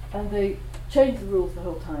 And they change the rules the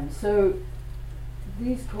whole time. So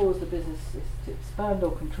these cause the businesses to expand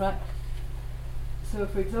or contract. So,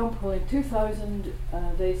 for example, in 2000,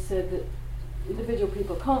 they said that individual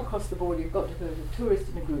people can't cross the border, you've got to go as a tourist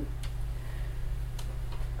in a group.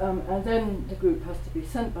 And then the group has to be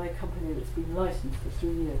sent by a company that's been licensed for 3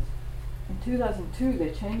 years. In 2002,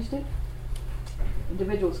 they changed it.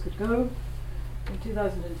 Individuals could go. In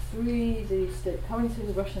 2003, the state currencies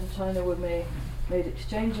of Russia and China were made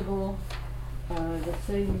exchangeable. The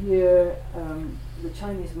same year, the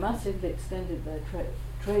Chinese massively extended their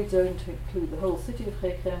trade zone to include the whole city of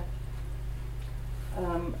Heikha.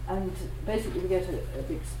 And basically we get a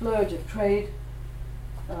big splurge of trade.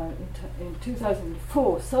 In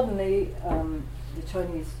 2004, suddenly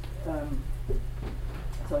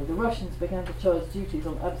the Russians began to charge duties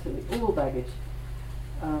on absolutely all baggage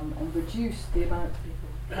and reduced the amount people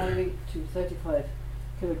carry to 35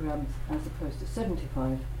 kilograms as opposed to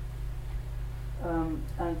 75.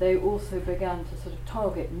 And they also began to sort of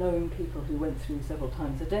target known people who went through several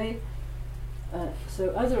times a day.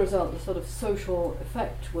 So as a result, the sort of social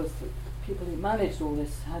effect was that people who managed all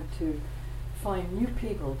this had to find new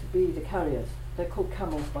people to be the carriers. They're called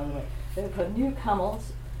camels, by the way. They would put new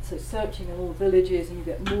camels, so searching in all villages, and you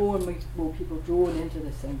get more and more people drawn into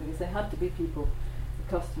this thing, because they had to be people the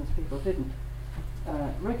customs people didn't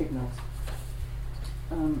recognize.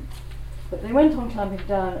 But they went on clamping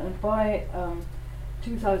down, and by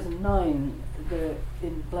 2009,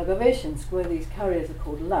 in Blagoveshchensk, where these carriers are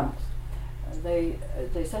called lamps, they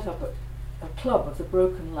set up a club of the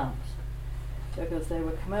broken lamps, because they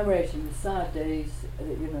were commemorating the sad days, that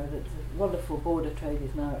the wonderful border trade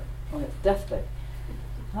is now on its deathbed.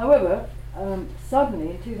 However,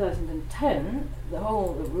 suddenly in 2010, the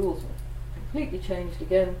rules were completely changed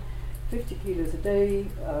again. 50 kilos a day,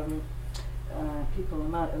 people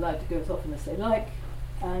are allowed to go as often as they like,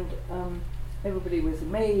 and everybody was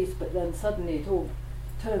amazed, but then suddenly it all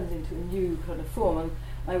turns into a new kind of form. And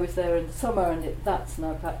I was there in the summer, and that's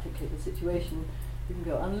now practically the situation. You can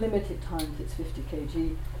go unlimited times, it's 50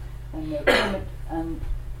 kg, and no payment. And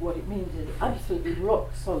what it means is absolutely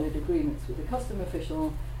rock solid agreements with the custom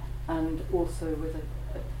official, and also with a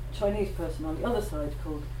Chinese person on the other side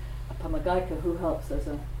called a pamagaika, who helps as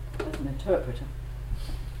an interpreter.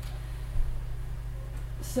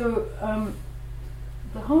 So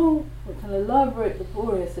the whole kind of elaborate,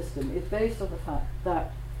 laborious system is based on the fact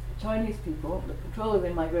that Chinese people, the control of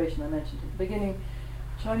immigration I mentioned at the beginning,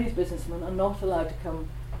 Chinese businessmen are not allowed to come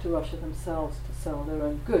to Russia themselves to sell their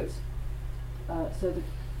own goods. So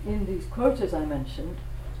in these quotas I mentioned,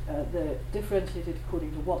 they're differentiated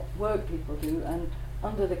according to what work people do, and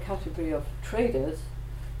under the category of traders,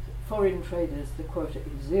 foreign traders, the quota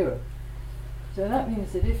is 0. So that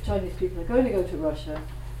means that if Chinese people are going to go to Russia,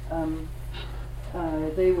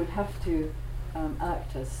 they would have to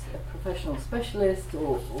act as a professional specialist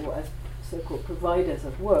or as so-called providers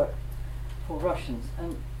of work for Russians.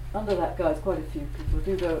 And under that guise, quite a few people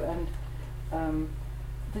do go. And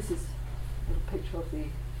this is a little picture of the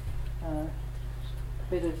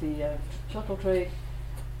bit of the shuttle trade.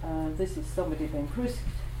 This is somebody being frisked.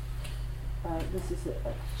 This is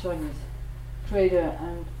a Chinese trader,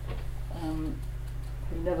 and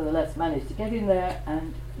who nevertheless managed to get in there,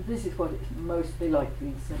 and this is what it's mostly like,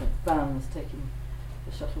 these vans taking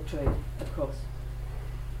the shuttle trade across.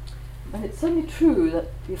 And it's certainly true that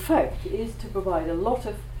the effect is to provide a lot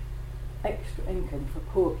of extra income for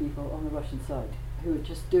poor people on the Russian side, who are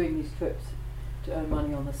just doing these trips to earn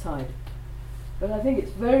money on the side. But I think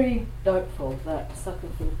it's very doubtful that succor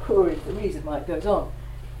for the poor is the reason why it goes on.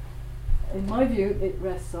 In my view, it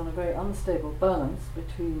rests on a very unstable balance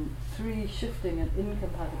between 3 shifting and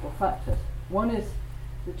incompatible factors. One is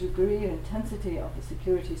the degree and intensity of the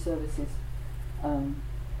security services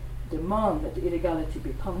demand that illegality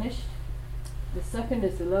be punished. The second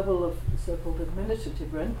is the level of so-called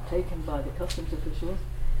administrative rent taken by the customs officials.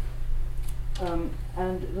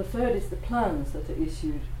 And the third is the plans that are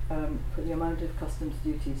issued for the amount of customs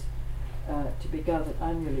duties to be gathered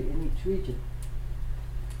annually in each region.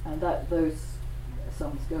 And that those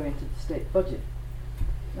sums go into the state budget.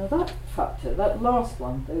 Now that factor, that last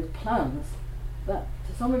one, those plans, that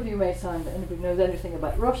to some of you may sound, anybody who knows anything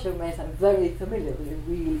about Russia may sound very familiar with a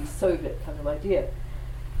really Soviet kind of idea.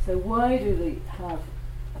 So why do they have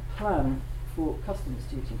a plan for customs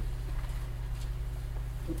duty?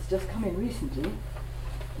 It's just come in recently.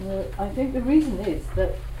 I think the reason is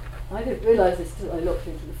that, I didn't realise this till I looked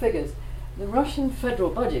into the figures, the Russian federal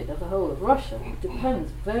budget as a whole of Russia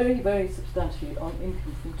depends very, very substantially on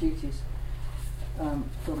income from duties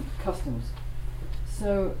from customs.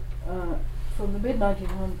 So from the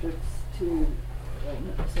mid-1900s to,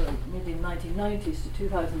 mid-1990s to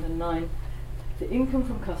 2009, the income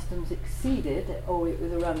from customs exceeded, or it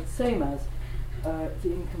was around the same as, the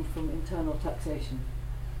income from internal taxation.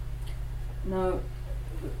 Now,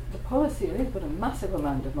 the policy, they've got a massive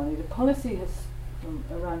amount of money. The policy has, from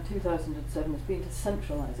around 2007, has been to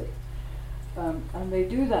centralise it. And they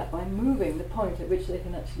do that by moving the point at which they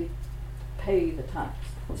can actually pay the tax.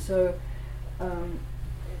 So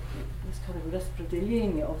this kind of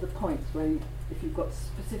rasprodelienie of the points where if you've got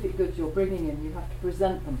specific goods you're bringing in, you have to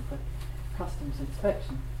present them for customs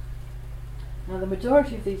inspection. Now the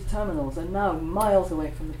majority of these terminals are now miles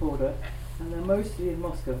away from the border, and they're mostly in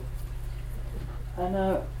Moscow. And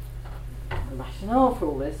now the rationale for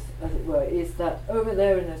all this, as it were, is that over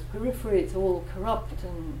there in this periphery it's all corrupt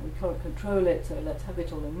and we can't control it, so let's have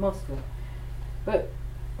it all in Moscow. But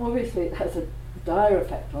obviously it has a dire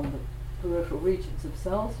effect on the peripheral regions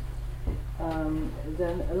themselves.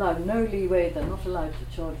 They're allowed no leeway, they're not allowed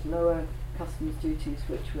to charge lower customs duties,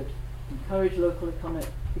 which would encourage local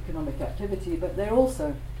economic activity, but they're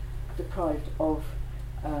also deprived of,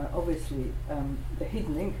 obviously, the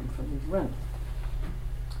hidden income from these rents.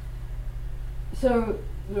 So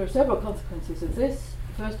there are several consequences of this.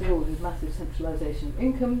 First of all, there's massive centralisation of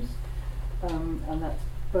incomes, and that's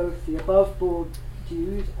both the above-board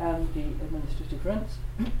dues and the administrative rents.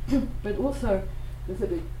 But also, there's a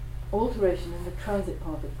big alteration in the transit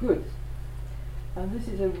path of goods. And this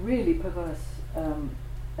is a really perverse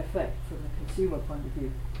effect from the consumer point of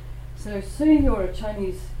view. So say you're a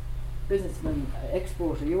Chinese businessman,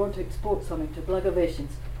 exporter, you want to export something to Blagoveshchensk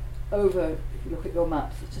over, if you look at your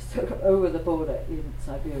maps, it's just over the border in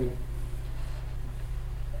Siberia.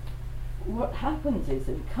 What happens is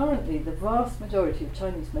that currently the vast majority of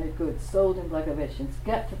Chinese-made goods sold in Blagoveshchensk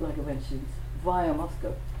get to Blagoveshchensk via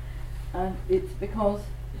Moscow. And it's because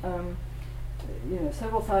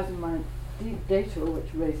several thousand mile detour,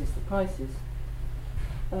 which raises the prices.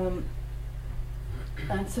 And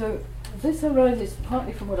so this arises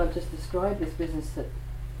partly from what I've just described, this business that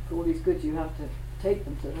for all these goods you have to take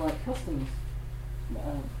them to the right customs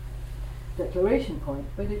declaration point,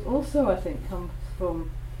 but it also, I think, comes from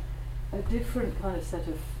a different kind of set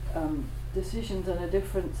of decisions and a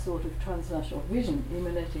different sort of transnational vision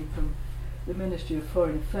emanating from the Ministry of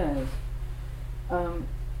Foreign Affairs.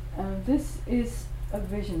 And this is a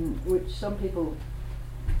vision which some people,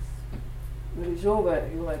 Rizhova,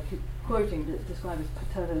 who I keep quoting, describe as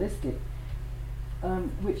paternalistic,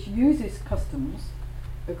 which uses customs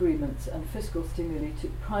agreements and fiscal stimuli to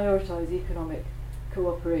prioritize economic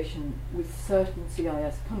cooperation with certain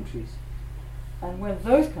CIS countries. And when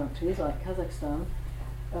those countries, like Kazakhstan,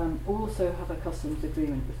 also have a customs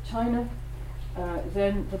agreement with China,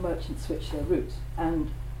 then the merchants switch their routes and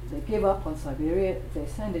they give up on Siberia, they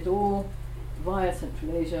send it all via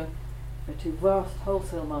Central Asia to vast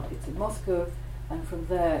wholesale markets in Moscow, and from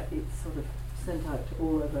there it's sort of sent out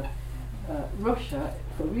all over Russia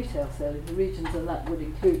for retail sale in the regions, and that would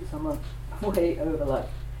include some way over like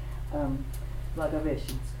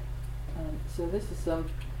Blagoveshchensk. So this is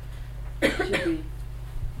should be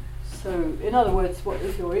so. In other words, what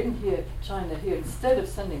if you're in here, China here, instead of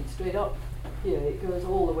sending straight up here, it goes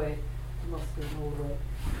all the way to Moscow and all the way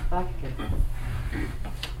back again.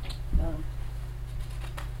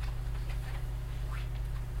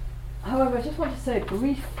 However, I just want to say a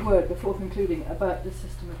brief word before concluding about the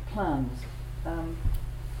system of plans.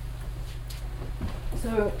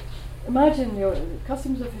 So imagine you're a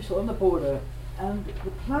customs official on the border, and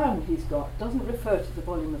the plan he's got doesn't refer to the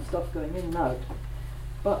volume of stuff going in and out,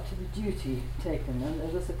 but to the duty taken. And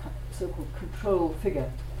there's a so-called control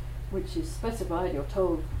figure, which is specified. You're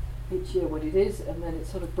told each year what it is, and then it's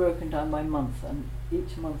sort of broken down by month, and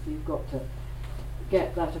each month you've got to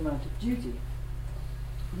get that amount of duty.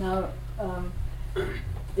 Now,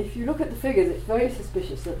 if you look at the figures, it's very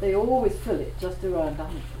suspicious that they always fill it just around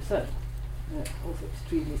 100%. Also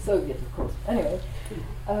extremely Soviet, of course. Anyway,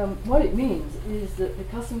 what it means is that the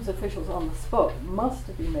customs officials on the spot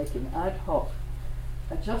must be making ad hoc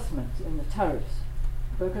adjustments in the tariffs,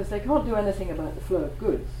 because they can't do anything about the flow of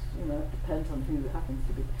goods. It depends on who happens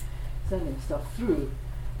to be sending stuff through.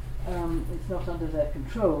 It's not under their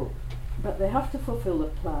control. But they have to fulfill the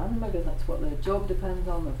plan, because that's what their job depends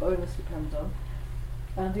on, their bonus depends on.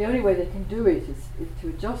 And the only way they can do it is to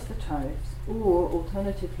adjust the tariffs, or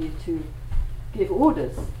alternatively to give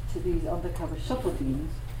orders to these undercover shuttle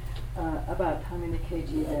teams about how many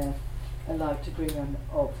kg they're allowed to bring in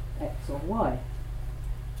of X or Y.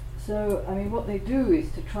 So, I mean, what they do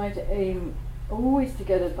is to try to aim always to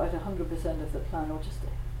get about 100% of the plan, or just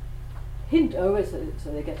a hint over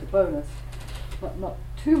so they get a bonus, but not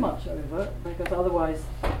too much over, because otherwise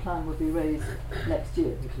the plan would be raised next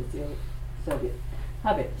year, which is the old Soviet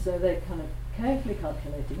habit. So they're kind of carefully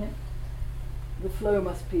calculating it. The flow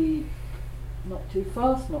must be not too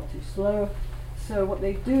fast, not too slow. So what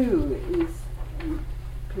they do is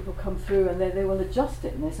people come through and they will adjust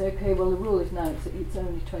it, and they say, okay, well the rule is now it's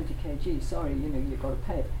only 20 kg, sorry, you've got to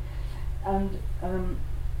pay it. And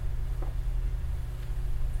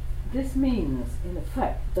this means, in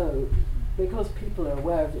effect, though, because people are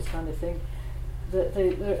aware of this kind of thing, that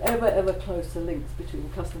there are ever closer links between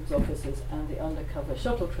customs officers and the undercover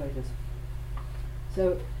shuttle traders.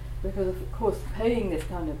 So, because of course paying this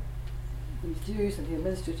kind of these dues and the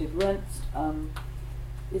administrative rents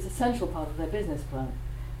is a central part of their business plan,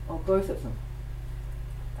 or both of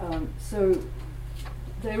them. So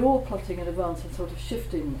they're all plotting in advance and sort of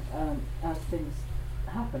shifting as things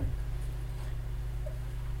happen.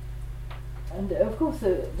 And of course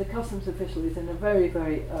the customs official is in a very,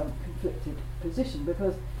 very conflicted position,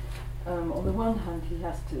 because on the one hand he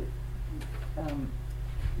has to,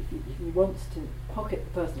 if he wants to pocket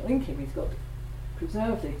the personal income, he's got to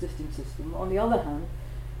preserve the existing system. On the other hand,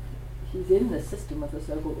 he's in the system of the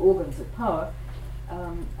so-called organs of power,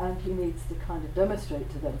 and he needs to kind of demonstrate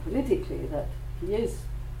to them politically that he is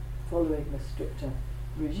following the stricter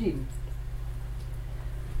regime.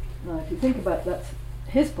 Now, if you think about that,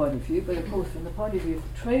 his point of view, but of course from the point of view of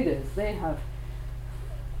the traders, they have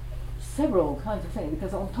several kinds of things,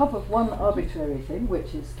 because on top of one arbitrary thing,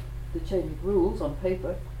 which is the change of rules on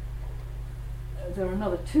paper, there are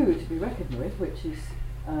another two to be reckoned with, which is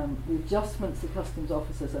the adjustments the customs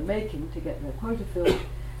officers are making to get their quota filled,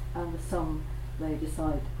 and the sum they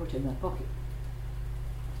decide to put in their pocket.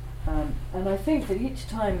 And I think that each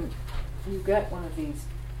time you get one of these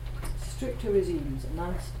stricter regimes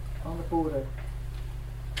announced on the border,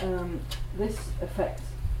 this affects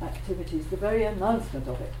activities, the very announcement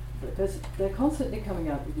of it, because they're constantly coming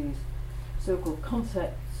out with these so-called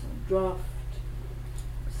concepts and draft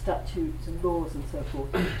statutes and laws and so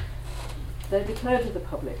forth. They're declared to the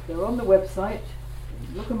public. They're on the website. You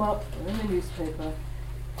can look them up. They're in the newspaper.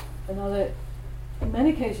 And in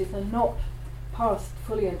many cases, they're not passed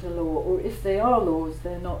fully into law, or if they are laws,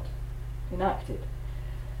 they're not enacted.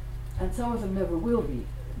 And some of them never will be.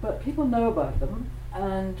 But people know about them,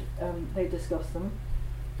 and they discuss them.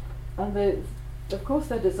 And of course,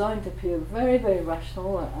 they're designed to appear very, very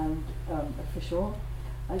rational and official,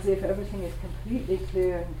 as if everything is completely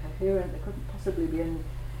clear and coherent. There couldn't possibly be any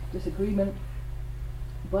disagreement.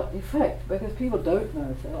 But effect, because people don't know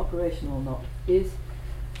if they're operational or not, is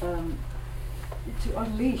to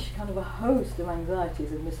unleash kind of a host of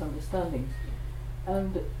anxieties and misunderstandings.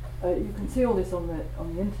 And you can see all this on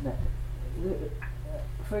the internet.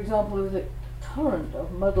 For example, there was a torrent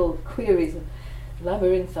of muddled queries and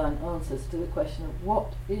labyrinthine answers to the question of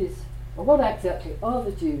what exactly are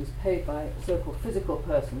the dues paid by a so-called physical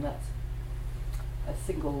person, that's a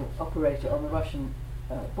single operator on the Russian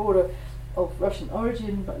border, of Russian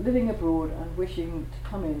origin but living abroad and wishing to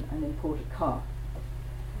come in and import a car.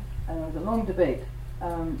 And there was a long debate,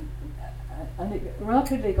 and it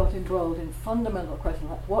rapidly got embroiled in fundamental questions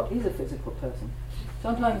like what is a physical person?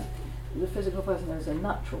 Sometimes the physical person is a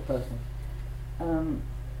natural person.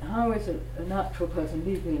 How is a natural person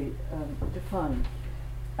legally defined?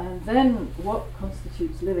 And then what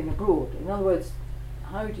constitutes living abroad? In other words,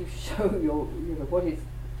 how do you show what is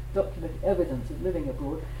documented evidence of living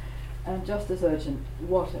abroad? And just as urgent,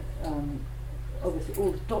 obviously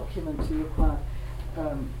all the documents you require,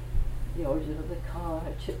 the origin of the car,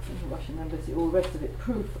 chips from the Russian embassy, all the rest of it,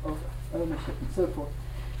 proof of ownership and so forth,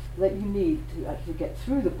 that you need to actually get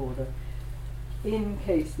through the border in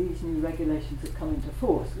case these new regulations have come into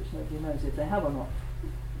force, which nobody knows if they have or not.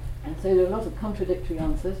 And so there are lots of contradictory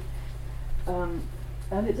answers.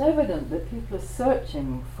 And it's evident that people are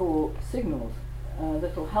searching for signals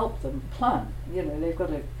that will help them plan. They've got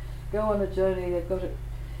to go on a journey, they've got to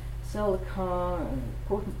sell the car,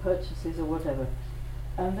 important purchases or whatever.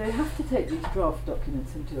 And they have to take these draft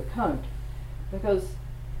documents into account because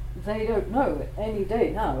they don't know. Any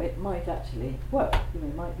day now it might actually work,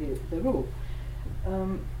 it might be the rule.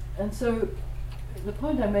 And so the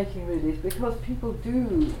point I'm making really is because people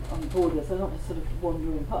do on borders, they're not just sort of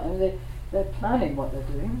wandering part. They're planning what they're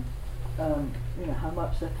doing, how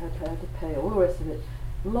much they're prepared to pay, all the rest of it,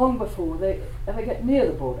 long before they ever get near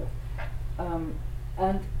the border.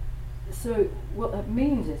 And so what that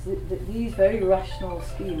means is that these very rational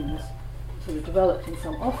schemes sort of developed in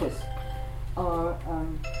some office are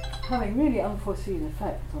having really unforeseen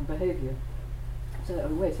effects on behaviour. So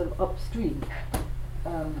in a way sort of upstream.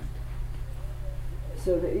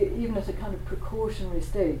 So that even at a kind of precautionary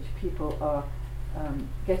stage, people are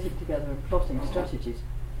getting together and plotting strategies.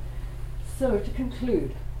 So to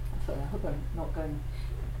conclude, sorry, I hope I'm not going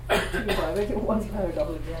too far, I read it one paragraph.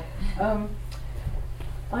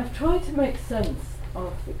 I've tried to make sense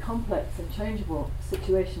of the complex and changeable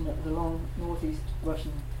situation at the long northeast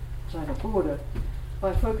Russian-China border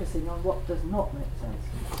by focusing on what does not make sense.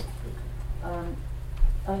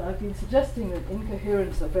 And I've been suggesting that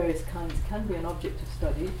incoherence of various kinds can be an object of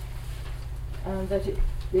study, and that it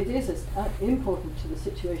is as important to the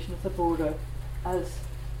situation of the border as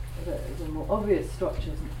the more obvious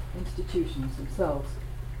structures and institutions themselves.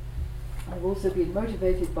 I've also been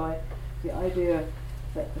motivated by the idea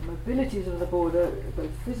that the mobilities of the border,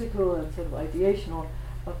 both physical and sort of ideational,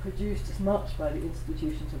 are produced as much by the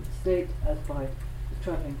institutions of the state as by the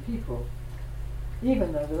travelling people,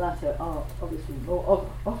 even though the latter are obviously more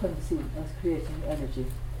often seen as creating energy,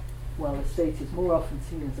 while the state is more often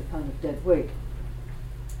seen as a kind of dead weight.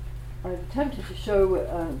 I've attempted to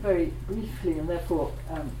show very briefly and therefore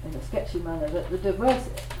in a sketchy manner that the diverse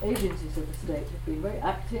agencies of the state have been very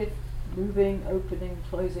active, moving, opening,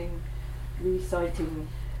 closing, reciting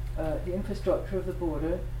the infrastructure of the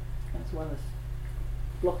border, as well as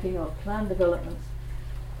blocking off planned developments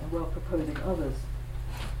and well proposing others.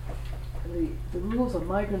 The rules on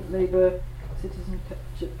migrant labour,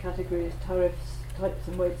 citizenship categories, tariffs, types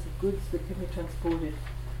and weights of goods that can be transported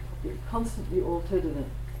have been constantly altered, and it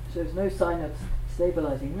shows no sign of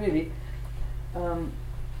stabilising really. And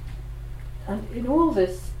in all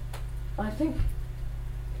this, I think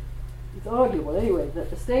it's arguable anyway that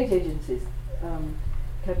the state agencies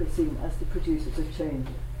can be seen as the producers of change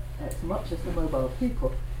as much as the mobile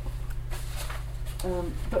people.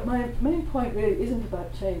 But my main point really isn't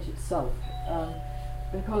about change itself,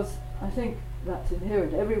 because I think that's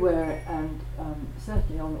inherent everywhere and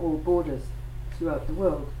certainly on all borders throughout the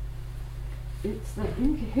world. It's that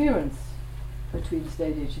incoherence between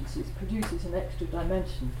state agencies produces an extra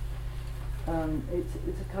dimension,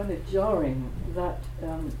 It's a kind of jarring that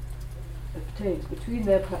obtains between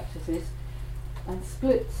their practices and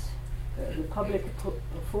splits the public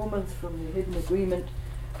performance from the hidden agreement.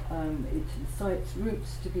 It incites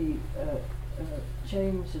roots to be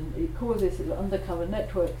changed, and it causes undercover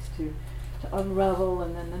networks to unravel,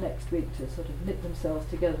 and then the next week to sort of knit themselves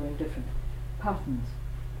together in different patterns.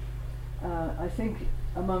 I think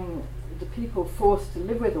among the people forced to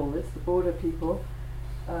live with all this, the border people,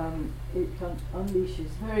 it unleashes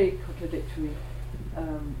very contradictory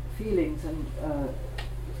feelings and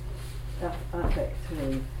affect.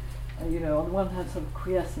 On the one hand, sort of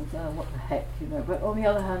quiescence, what the heck, but on the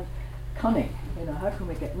other hand, cunning. How can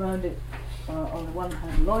we get around it? On the one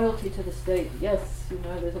hand, loyalty to the state. Yes,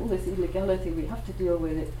 there's all this illegality. We have to deal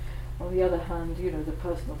with it. On the other hand, the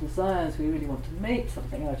personal desires. We really want to make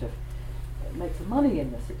something out of. Make some money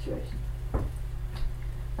in this situation.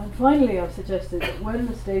 And finally, I've suggested that when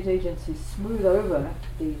the state agencies smooth over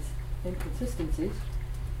these inconsistencies,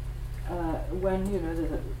 when there's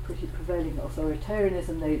a pretty prevailing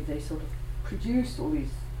authoritarianism, they sort of produce all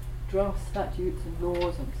these draft statutes and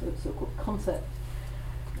laws and so-called concepts.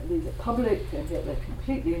 These are public, and yet they're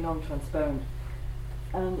completely non-transparent.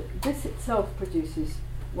 And this itself produces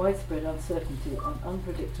widespread uncertainty and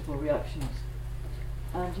unpredictable reactions.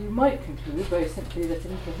 And you might conclude very simply that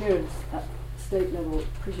incoherence at state level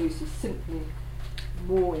produces simply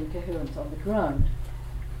more incoherence on the ground.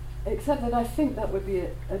 Except that I think that would be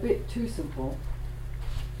a bit too simple,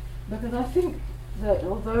 because I think that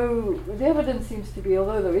although the evidence seems to be,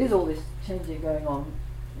 although there is all this changing going on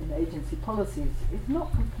in agency policies, it's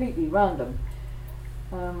not completely random.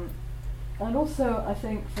 And also I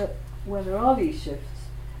think that when there are these shifts,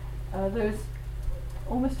 there's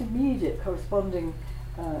almost immediate corresponding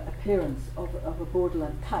appearance of a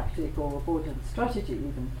borderland tactic or a borderland strategy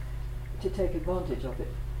even to take advantage of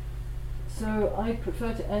it. So I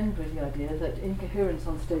prefer to end with the idea that incoherence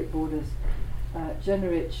on state borders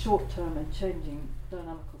generates short-term and changing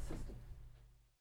dynamical systems.